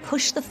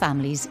push the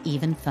families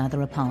even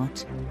further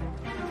apart?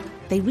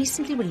 They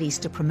recently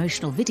released a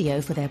promotional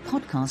video for their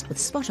podcast with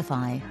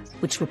Spotify,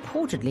 which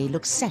reportedly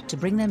looks set to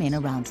bring them in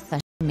around £30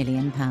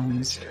 million.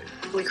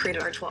 We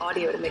created virtual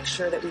audio to make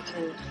sure that we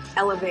can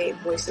elevate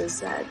voices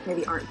that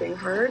maybe aren't being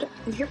heard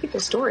and hear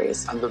people's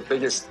stories. And the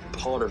biggest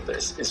part of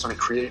this is trying to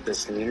create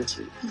this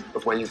community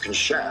of where you can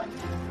share.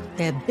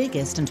 Their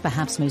biggest and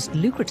perhaps most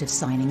lucrative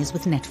signing is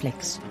with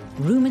Netflix,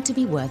 rumoured to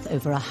be worth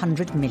over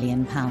 £100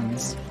 million.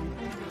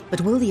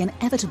 But will the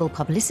inevitable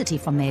publicity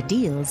from their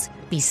deals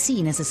be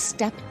seen as a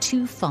step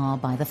too far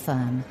by the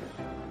firm?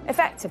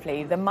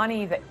 Effectively, the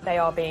money that they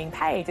are being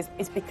paid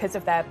is because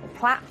of their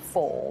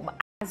platform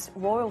as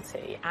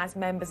royalty, as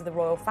members of the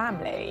royal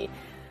family.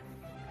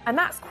 And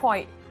that's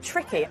quite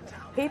tricky.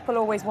 People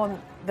always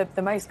want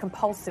the most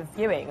compulsive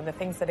viewing and the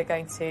things that are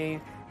going to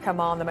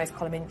command the most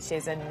column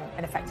inches, and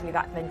effectively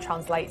that then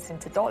translates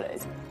into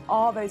dollars.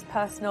 Are those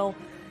personal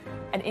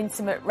and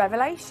intimate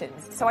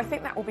revelations? So I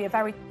think that will be a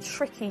very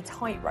tricky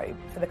tightrope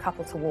for the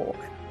couple to walk.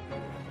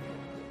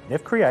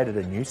 They've created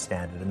a new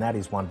standard, and that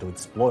is one to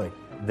exploit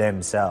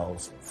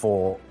themselves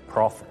for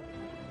profit.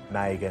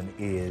 Meghan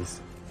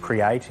is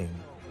creating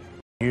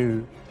a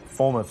new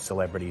form of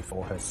celebrity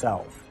for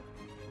herself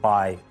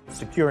by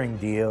securing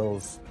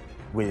deals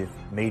with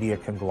media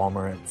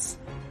conglomerates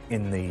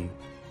in the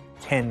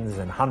tens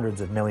and hundreds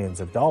of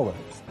millions of dollars,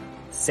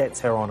 sets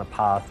her on a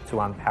path to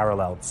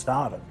unparalleled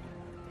stardom.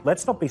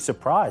 Let's not be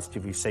surprised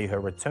if you see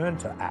her return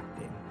to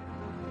acting.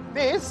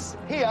 This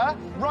here,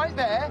 right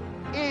there,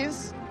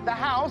 is the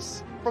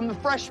house from the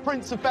Fresh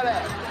Prince of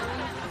Bel-Air.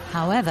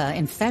 However,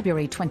 in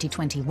February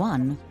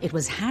 2021, it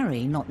was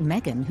Harry, not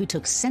Meghan, who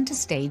took centre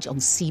stage on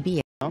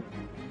CBS.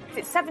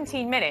 It's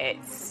 17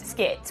 minutes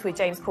skit with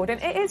James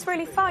Corden. It is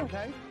really fun.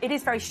 Okay. It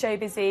is very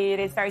showbizy, it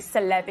is very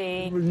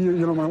celeb-y.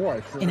 You're not my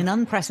wife. In an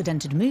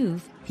unprecedented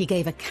move, he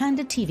gave a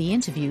candid TV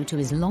interview to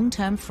his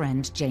long-term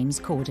friend James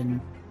Corden.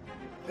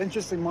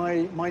 Interesting,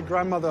 my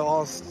grandmother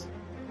asked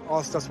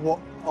us what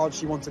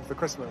Archie wanted for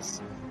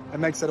Christmas,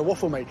 and Meg said a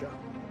waffle maker.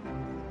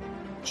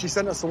 She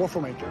sent us a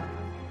waffle maker.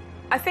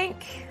 I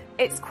think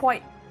it's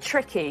quite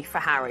tricky for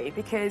Harry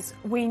because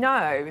we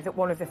know that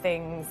one of the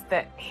things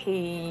that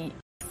he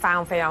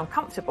found very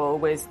uncomfortable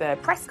was the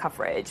press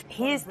coverage.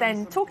 He is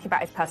then talking about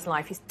his personal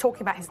life, he's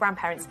talking about his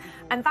grandparents,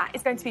 and that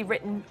is going to be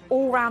written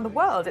all around the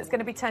world. It's going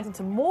to be turned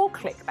into more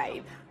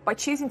clickbait. By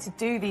choosing to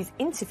do these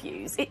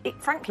interviews, it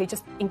frankly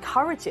just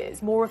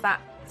encourages more of that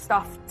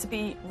stuff to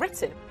be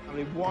written. I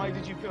mean, why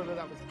did you feel that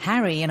was...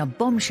 Harry, in a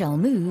bombshell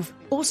move,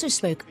 also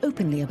spoke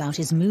openly about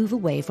his move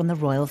away from the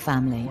royal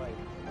family.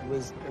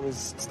 It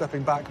was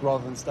stepping back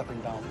rather than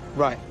stepping down.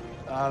 Right.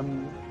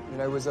 You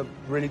know, it was a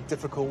really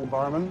difficult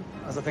environment,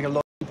 as I think a lot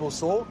of people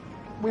saw.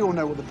 We all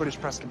know what the British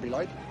press can be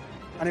like,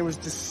 and it was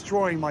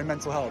destroying my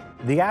mental health.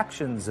 The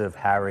actions of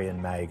Harry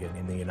and Meghan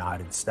in the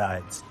United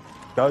States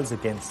goes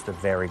against the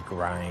very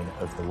grain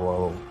of the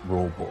royal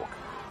rule book.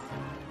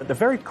 But the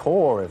very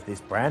core of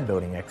this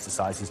brand-building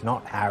exercise is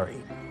not Harry,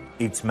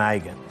 it's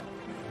Meghan.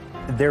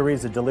 There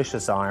is a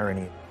delicious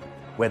irony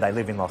where they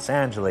live in Los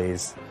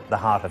Angeles, the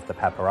heart of the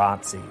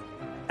paparazzi.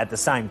 At the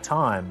same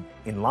time,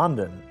 in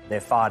London, they're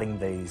fighting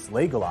these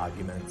legal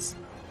arguments,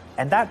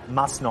 and that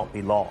must not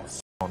be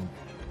lost. on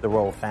the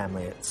royal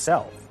family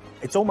itself.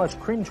 It's almost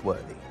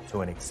cringeworthy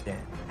to an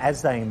extent.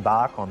 As they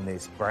embark on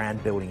this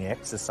brand-building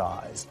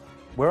exercise,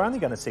 we're only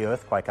going to see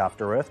earthquake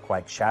after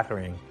earthquake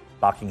shattering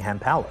Buckingham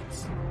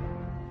Palace.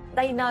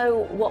 They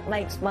know what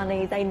makes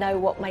money, they know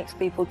what makes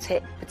people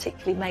tick,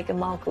 particularly Meghan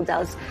Markle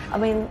does. I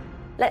mean,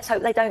 let's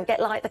hope they don't get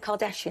like the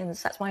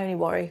Kardashians, that's my only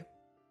worry.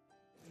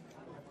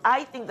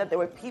 I think that there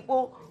were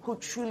people who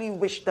truly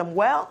wished them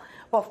well,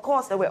 but of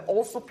course there were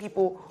also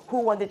people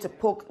who wanted to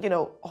poke,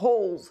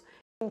 holes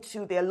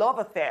into their love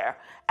affair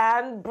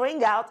and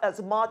bring out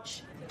as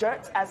much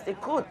dirt as they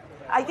could.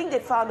 I think they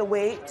found a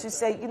way to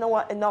say, you know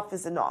what, enough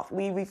is enough.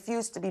 We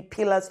refuse to be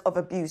pillars of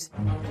abuse.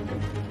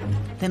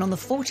 Then on the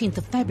 14th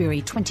of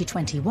February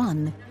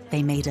 2021,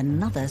 they made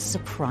another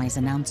surprise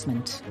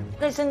announcement.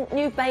 There's a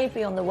new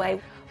baby on the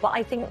way, but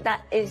I think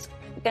that is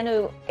going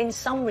to, in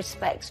some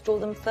respects, draw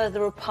them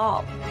further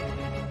apart.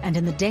 And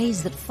in the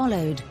days that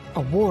followed,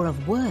 a war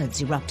of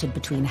words erupted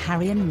between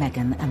Harry and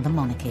Meghan and the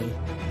monarchy.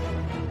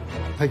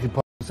 Taking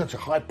part in such a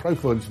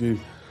high-profile interview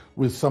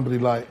with somebody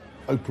like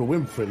Oprah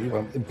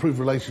Winfrey, improve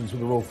relations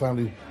with the royal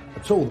family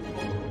at all.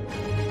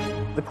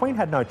 The Queen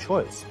had no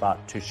choice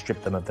but to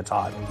strip them of the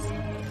titles.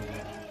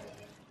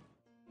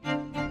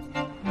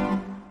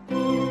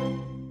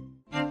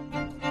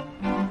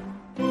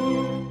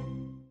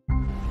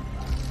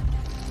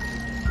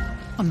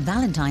 On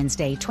Valentine's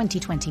Day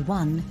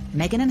 2021,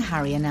 Meghan and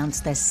Harry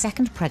announced their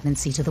second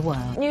pregnancy to the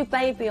world. New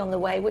baby on the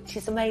way, which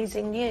is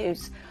amazing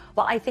news.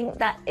 But I think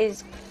that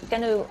is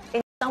going to,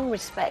 in some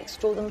respects,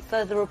 draw them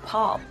further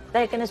apart.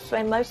 They're going to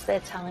spend most of their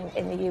time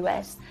in the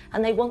US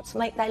and they want to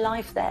make their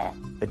life there.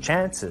 The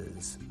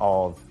chances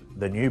of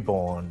the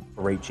newborn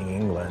reaching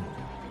England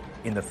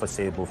in the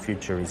foreseeable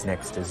future is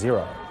next to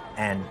zero.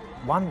 And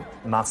one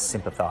must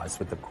sympathise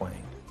with the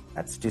Queen.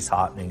 That's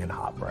disheartening and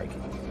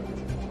heartbreaking.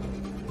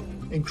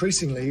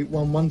 Increasingly,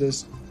 one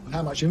wonders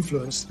how much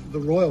influence the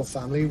royal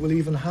family will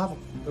even have.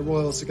 The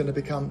royals are going to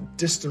become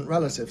distant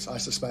relatives, I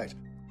suspect.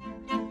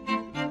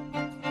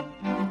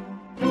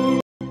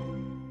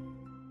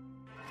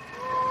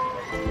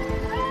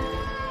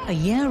 A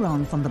year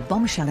on from the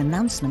bombshell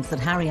announcement that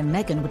Harry and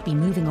Meghan would be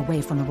moving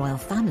away from the royal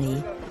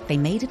family, they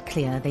made it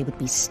clear they would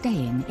be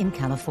staying in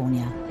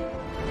California.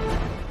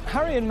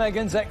 Harry and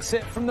Meghan's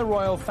exit from the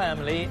royal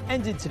family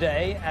ended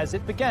today as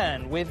it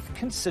began, with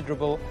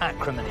considerable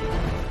acrimony.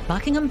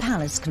 Buckingham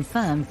Palace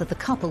confirmed that the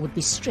couple would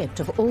be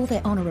stripped of all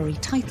their honorary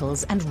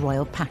titles and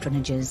royal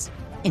patronages,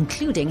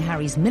 including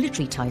Harry's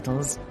military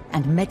titles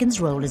and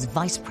Meghan's role as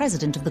Vice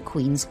President of the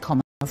Queen's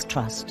Commonwealth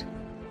Trust.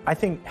 I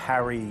think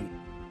Harry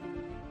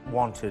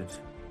wanted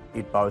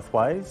it both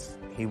ways.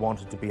 He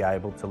wanted to be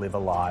able to live a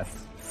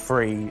life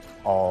free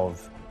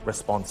of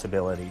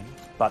responsibility,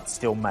 but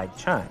still make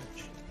change.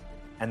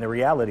 And the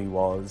reality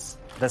was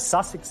the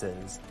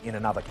Sussexes in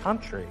another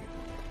country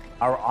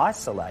are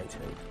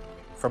isolated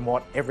from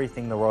what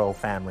everything the royal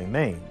family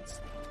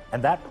means.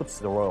 And that puts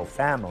the royal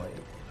family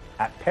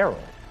at peril.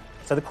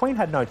 So the Queen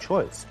had no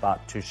choice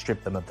but to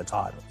strip them of the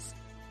titles.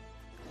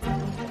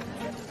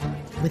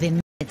 Within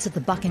minutes of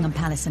the Buckingham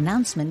Palace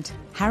announcement,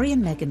 Harry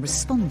and Meghan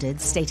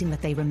responded, stating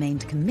that they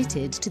remained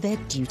committed to their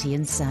duty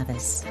and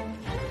service.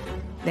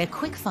 Their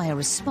quick-fire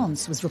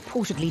response was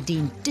reportedly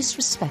deemed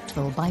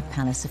disrespectful by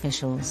palace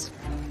officials.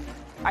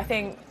 I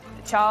think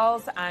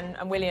Charles and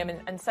William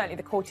and certainly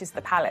the courtiers of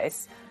the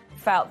palace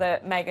felt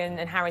that Meghan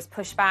and Harry's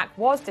pushback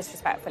was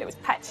disrespectful. It was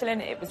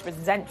petulant, it was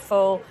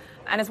resentful,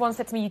 and as one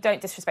said to me, you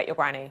don't disrespect your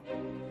granny.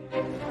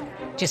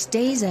 Just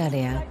days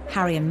earlier,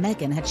 Harry and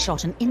Meghan had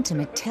shot an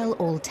intimate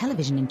tell-all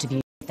television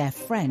interview with their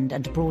friend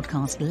and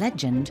broadcast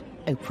legend,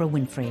 Oprah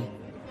Winfrey.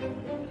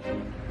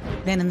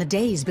 Then in the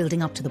days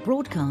building up to the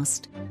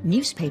broadcast,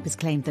 newspapers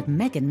claimed that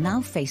Meghan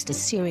now faced a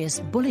serious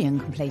bullying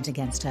complaint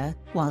against her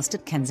whilst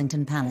at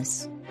Kensington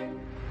Palace.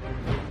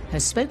 Her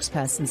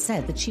spokesperson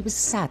said that she was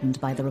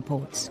saddened by the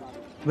reports.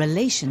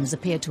 Relations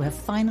appeared to have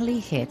finally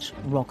hit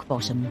rock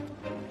bottom.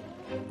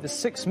 The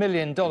 $6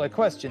 million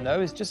question, though,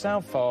 is just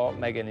how far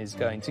Meghan is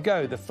going to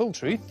go. The full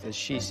truth, as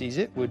she sees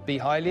it, would be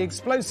highly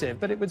explosive,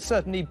 but it would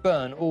certainly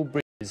burn all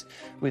bridges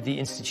with the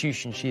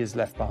institution she has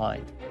left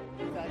behind.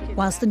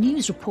 Whilst the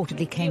news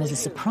reportedly came as a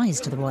surprise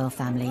to the royal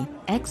family,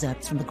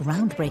 excerpts from the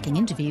groundbreaking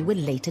interview were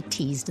later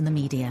teased in the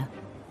media.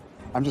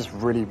 I'm just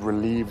really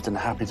relieved and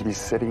happy to be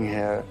sitting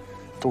here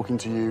talking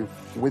to you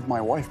with my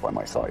wife by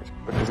my side,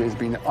 because it has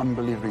been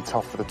unbelievably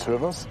tough for the two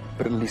of us,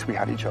 but at least we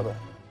had each other.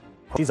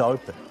 She's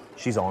open,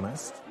 she's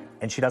honest,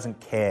 and she doesn't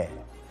care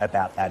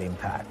about that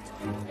impact.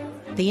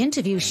 The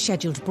interview's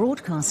scheduled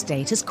broadcast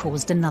date has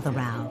caused another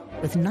row.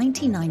 With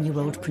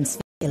 99-year-old Prince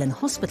Philip in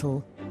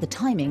hospital, the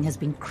timing has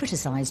been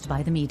criticised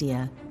by the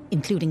media,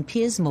 including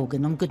Piers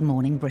Morgan on Good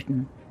Morning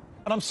Britain.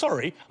 And I'm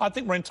sorry, I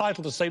think we're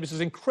entitled to say this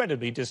is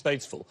incredibly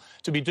distasteful,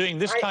 to be doing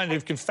this kind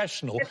of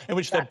confessional in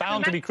which they're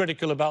bound to be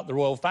critical about the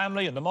royal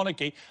family and the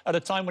monarchy at a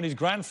time when his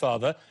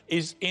grandfather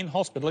is in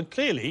hospital and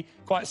clearly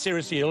quite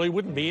seriously ill. He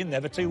wouldn't be in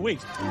there for 2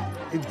 weeks.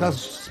 It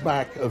does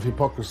smack of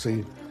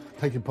hypocrisy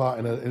taking part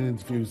in an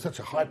interview, such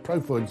a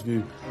high-profile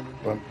interview,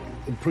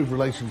 improve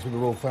relations with the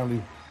royal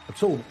family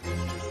at all.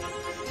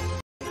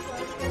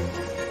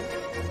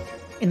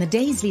 In the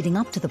days leading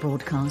up to the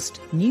broadcast,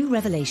 new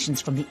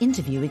revelations from the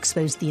interview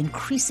exposed the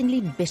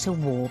increasingly bitter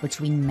war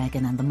between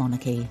Meghan and the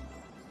monarchy.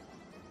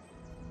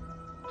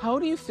 How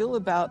do you feel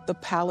about the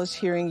palace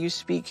hearing you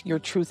speak your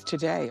truth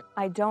today?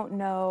 I don't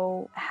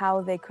know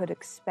how they could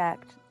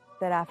expect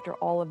that after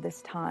all of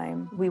this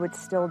time, we would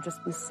still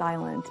just be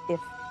silent if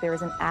there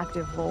is an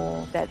active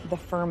role that the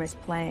firm is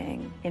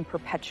playing in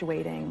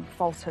perpetuating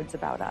falsehoods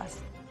about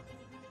us.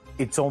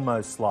 It's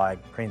almost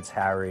like Prince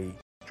Harry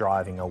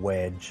driving a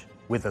wedge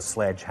with a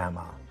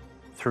sledgehammer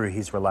through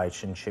his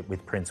relationship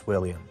with Prince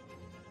William.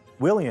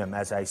 William,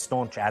 as a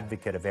staunch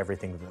advocate of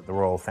everything that the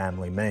royal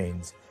family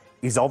means,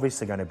 is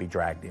obviously going to be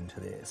dragged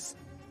into this.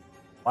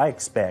 I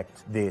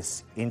expect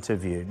this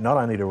interview not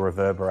only to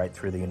reverberate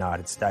through the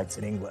United States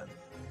and England,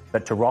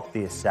 but to rock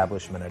the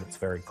establishment at its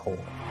very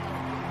core.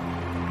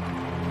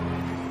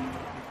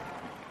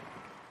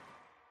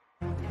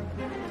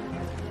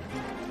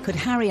 Could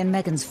Harry and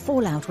Meghan's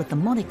fallout with the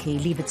monarchy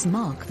leave its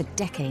mark for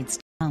decades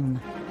to come?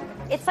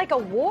 It's like a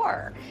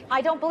war.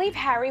 I don't believe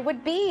Harry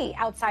would be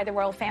outside the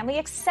royal family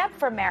except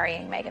for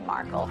marrying Meghan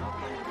Markle.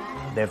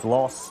 They've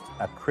lost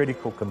a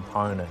critical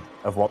component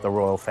of what the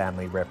royal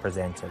family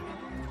represented.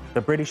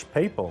 The British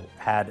people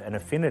had an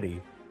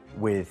affinity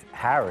with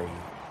Harry.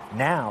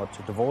 Now,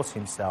 to divorce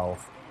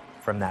himself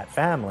from that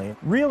family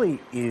really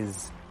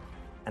is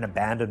an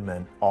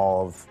abandonment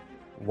of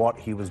what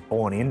he was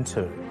born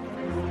into.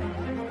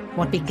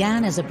 What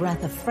began as a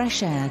breath of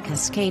fresh air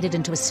cascaded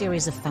into a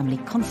series of family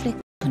conflicts,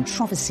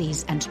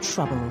 controversies and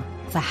trouble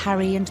for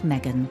Harry and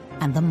Meghan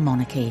and the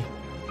monarchy.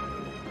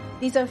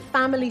 These are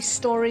family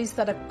stories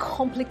that are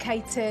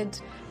complicated,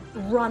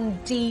 run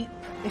deep.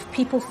 If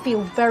people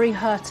feel very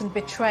hurt and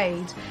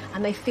betrayed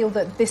and they feel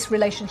that this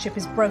relationship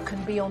is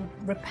broken beyond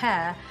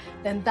repair,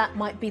 then that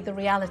might be the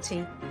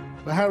reality.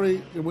 But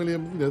Harry and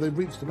William, they've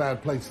reached a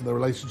bad place in their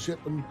relationship,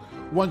 and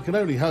one can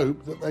only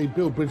hope that they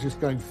build bridges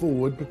going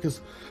forward,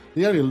 because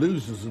the only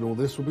losers in all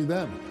this will be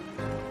them.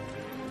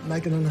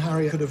 Meghan and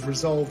Harry could have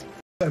resolved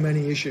so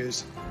many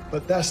issues,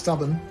 but they're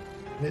stubborn,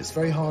 and it's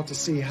very hard to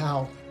see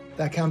how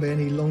there can be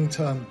any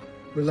long-term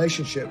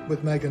relationship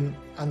with Meghan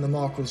and the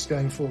Markles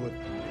going forward.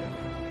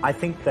 I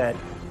think that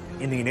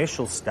in the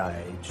initial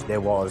stage,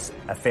 there was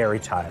a fairy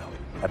tale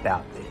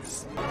about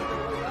this.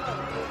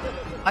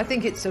 I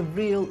think it's a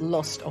real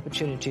lost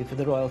opportunity for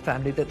the royal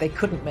family that they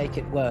couldn't make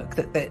it work,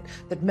 that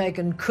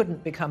Meghan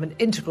couldn't become an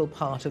integral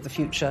part of the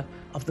future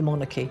of the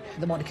monarchy.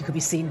 The monarchy could be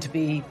seen to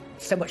be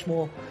so much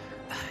more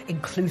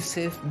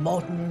inclusive,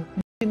 modern,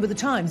 moving with the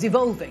times,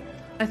 evolving.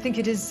 I think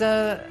it is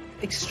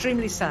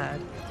extremely sad.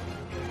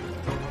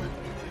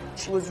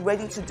 She was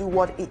ready to do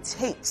what it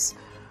takes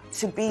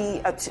to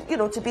be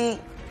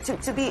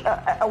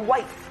a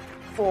wife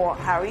for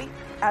Harry,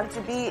 and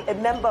to be a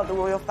member of the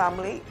royal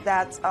family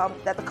that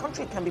the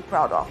country can be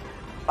proud of.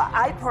 But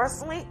I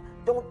personally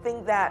don't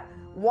think that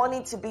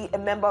wanting to be a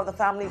member of the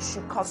family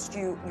should cost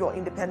you your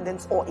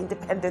independence or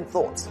independent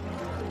thoughts.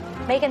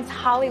 Meghan's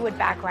Hollywood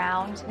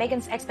background,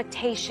 Meghan's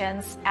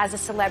expectations as a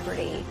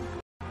celebrity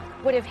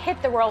would have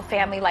hit the royal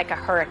family like a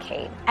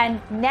hurricane. And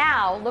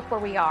now, look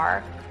where we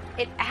are.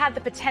 It had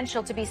the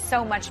potential to be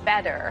so much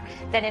better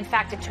than, in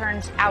fact, it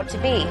turned out to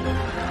be.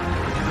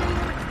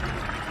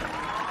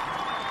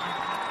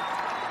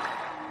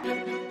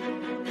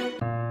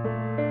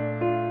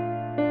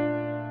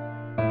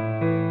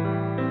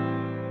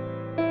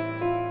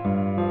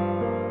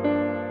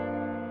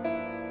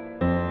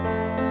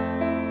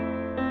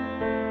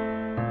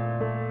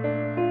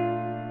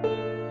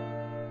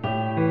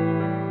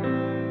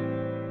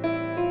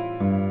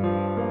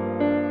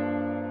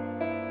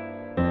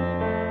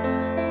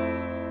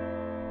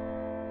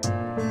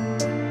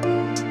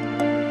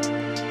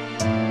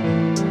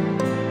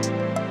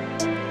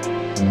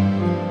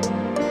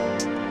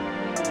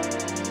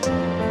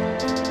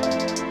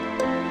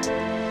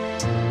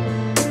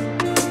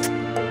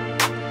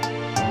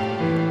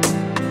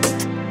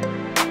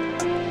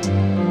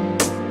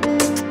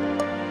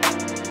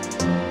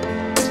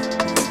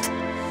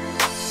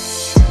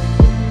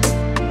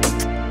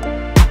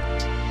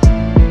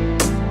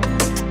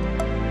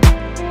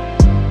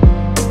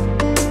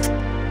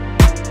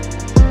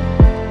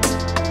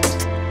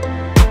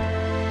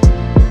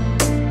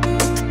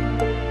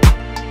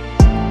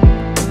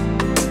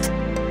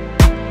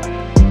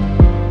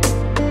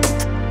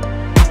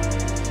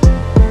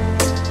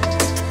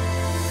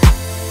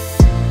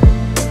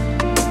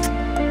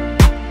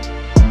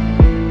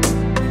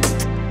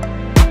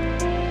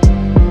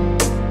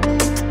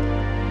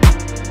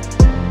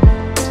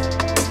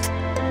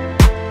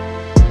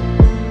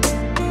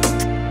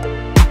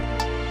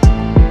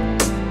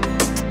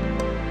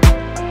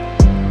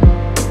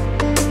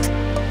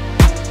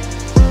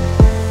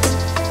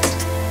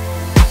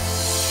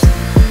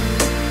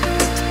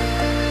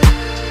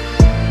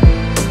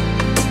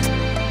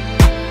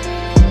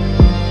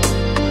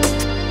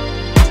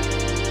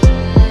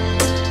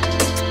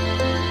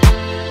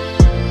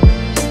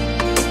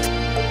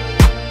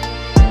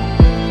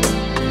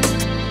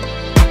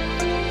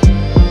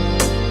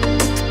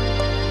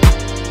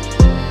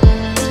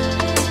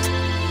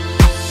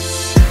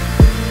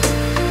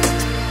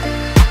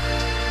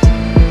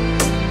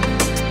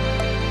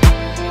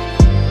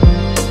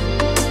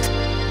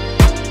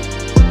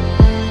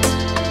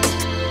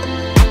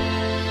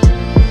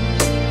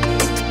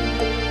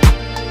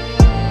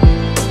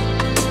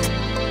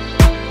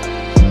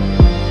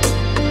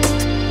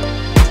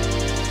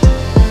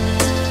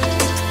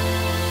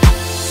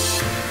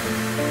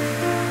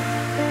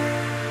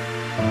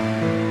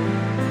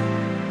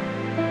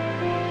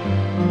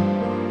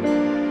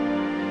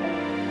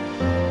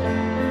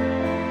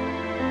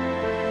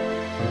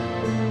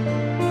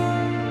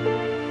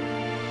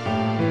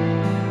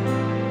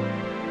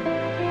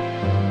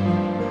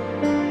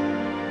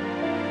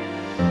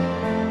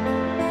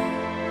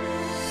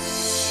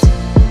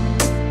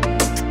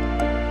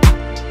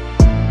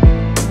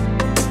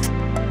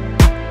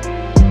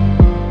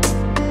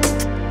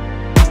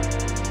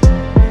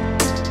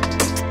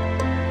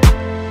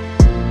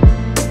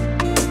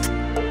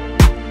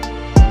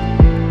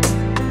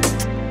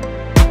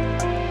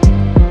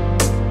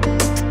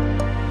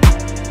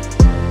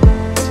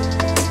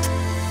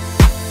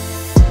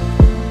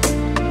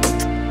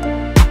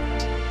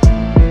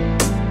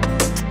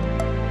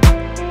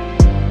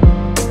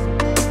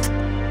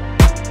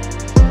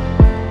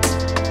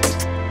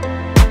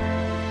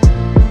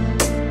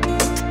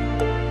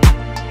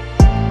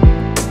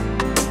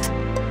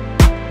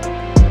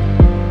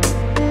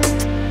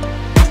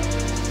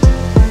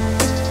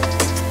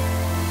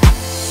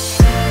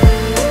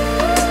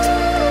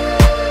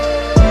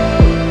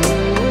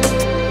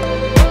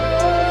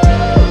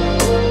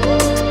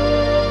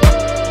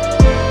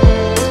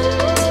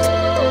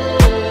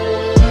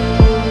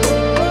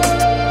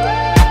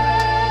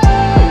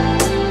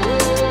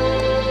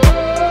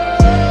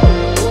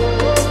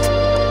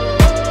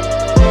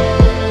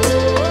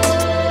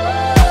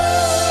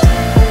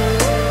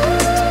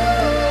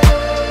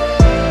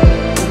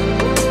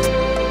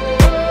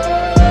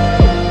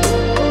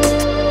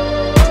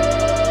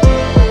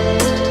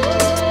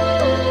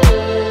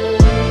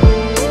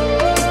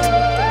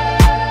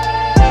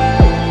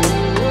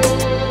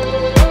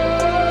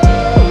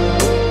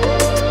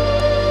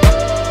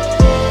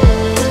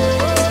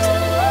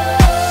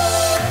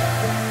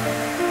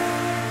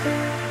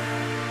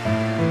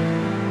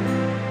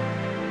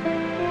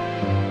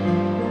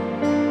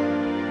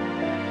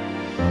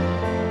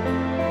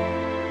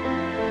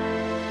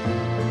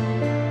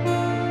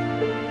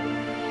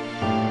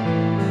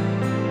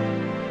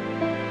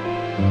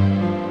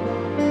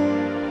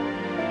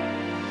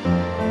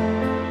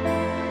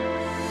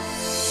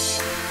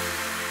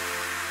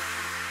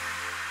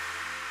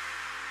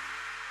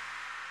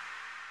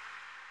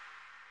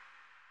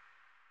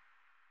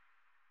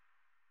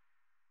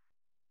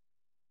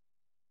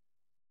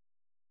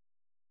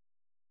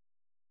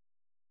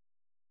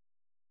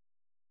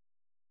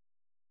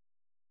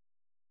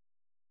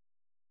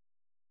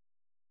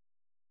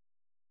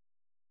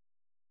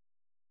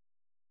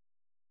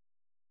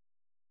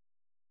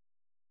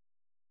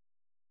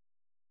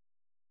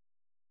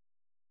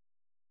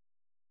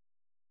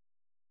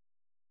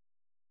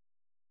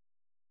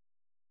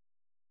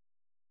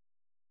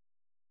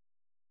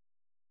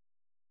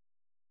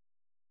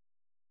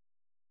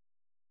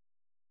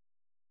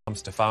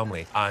 comes to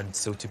family, and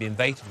so to be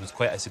invited was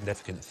quite a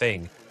significant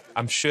thing.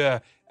 I'm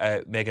sure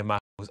Meghan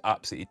Markle was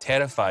absolutely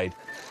terrified.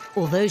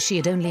 Although she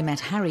had only met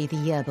Harry the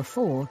year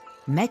before,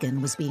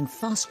 Meghan was being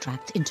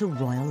fast-tracked into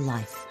royal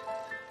life.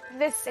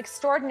 This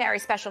extraordinary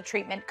special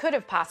treatment could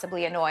have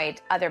possibly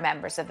annoyed other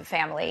members of the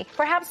family.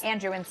 Perhaps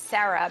Andrew and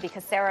Sarah,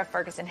 because Sarah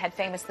Ferguson had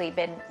famously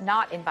been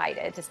not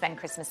invited to spend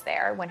Christmas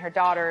there when her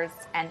daughters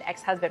and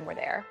ex-husband were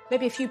there.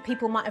 Maybe a few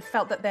people might have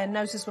felt that their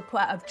noses were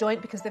put out of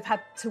joint because they've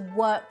had to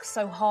work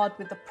so hard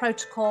with the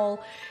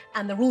protocol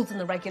and the rules and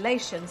the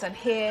regulations. And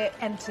here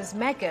enters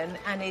Meghan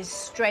and is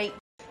straight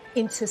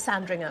into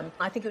Sandringham.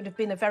 I think it would have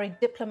been a very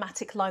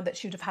diplomatic line that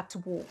she would have had to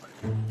walk.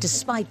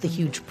 Despite the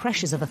huge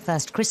pressures of a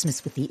first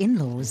Christmas with the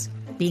in-laws,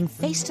 being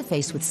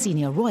face-to-face with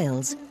senior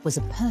royals was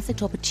a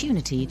perfect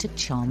opportunity to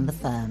charm the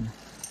firm.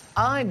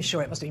 I'm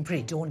sure it must have been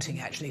pretty daunting,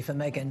 actually, for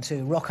Meghan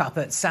to rock up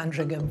at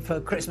Sandringham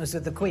for Christmas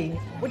with the Queen.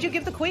 What do you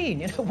give the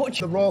Queen? You know,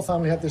 The royal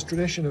family had this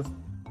tradition of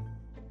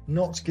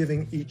not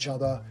giving each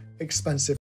other expensive